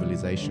human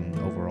civilization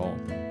overall.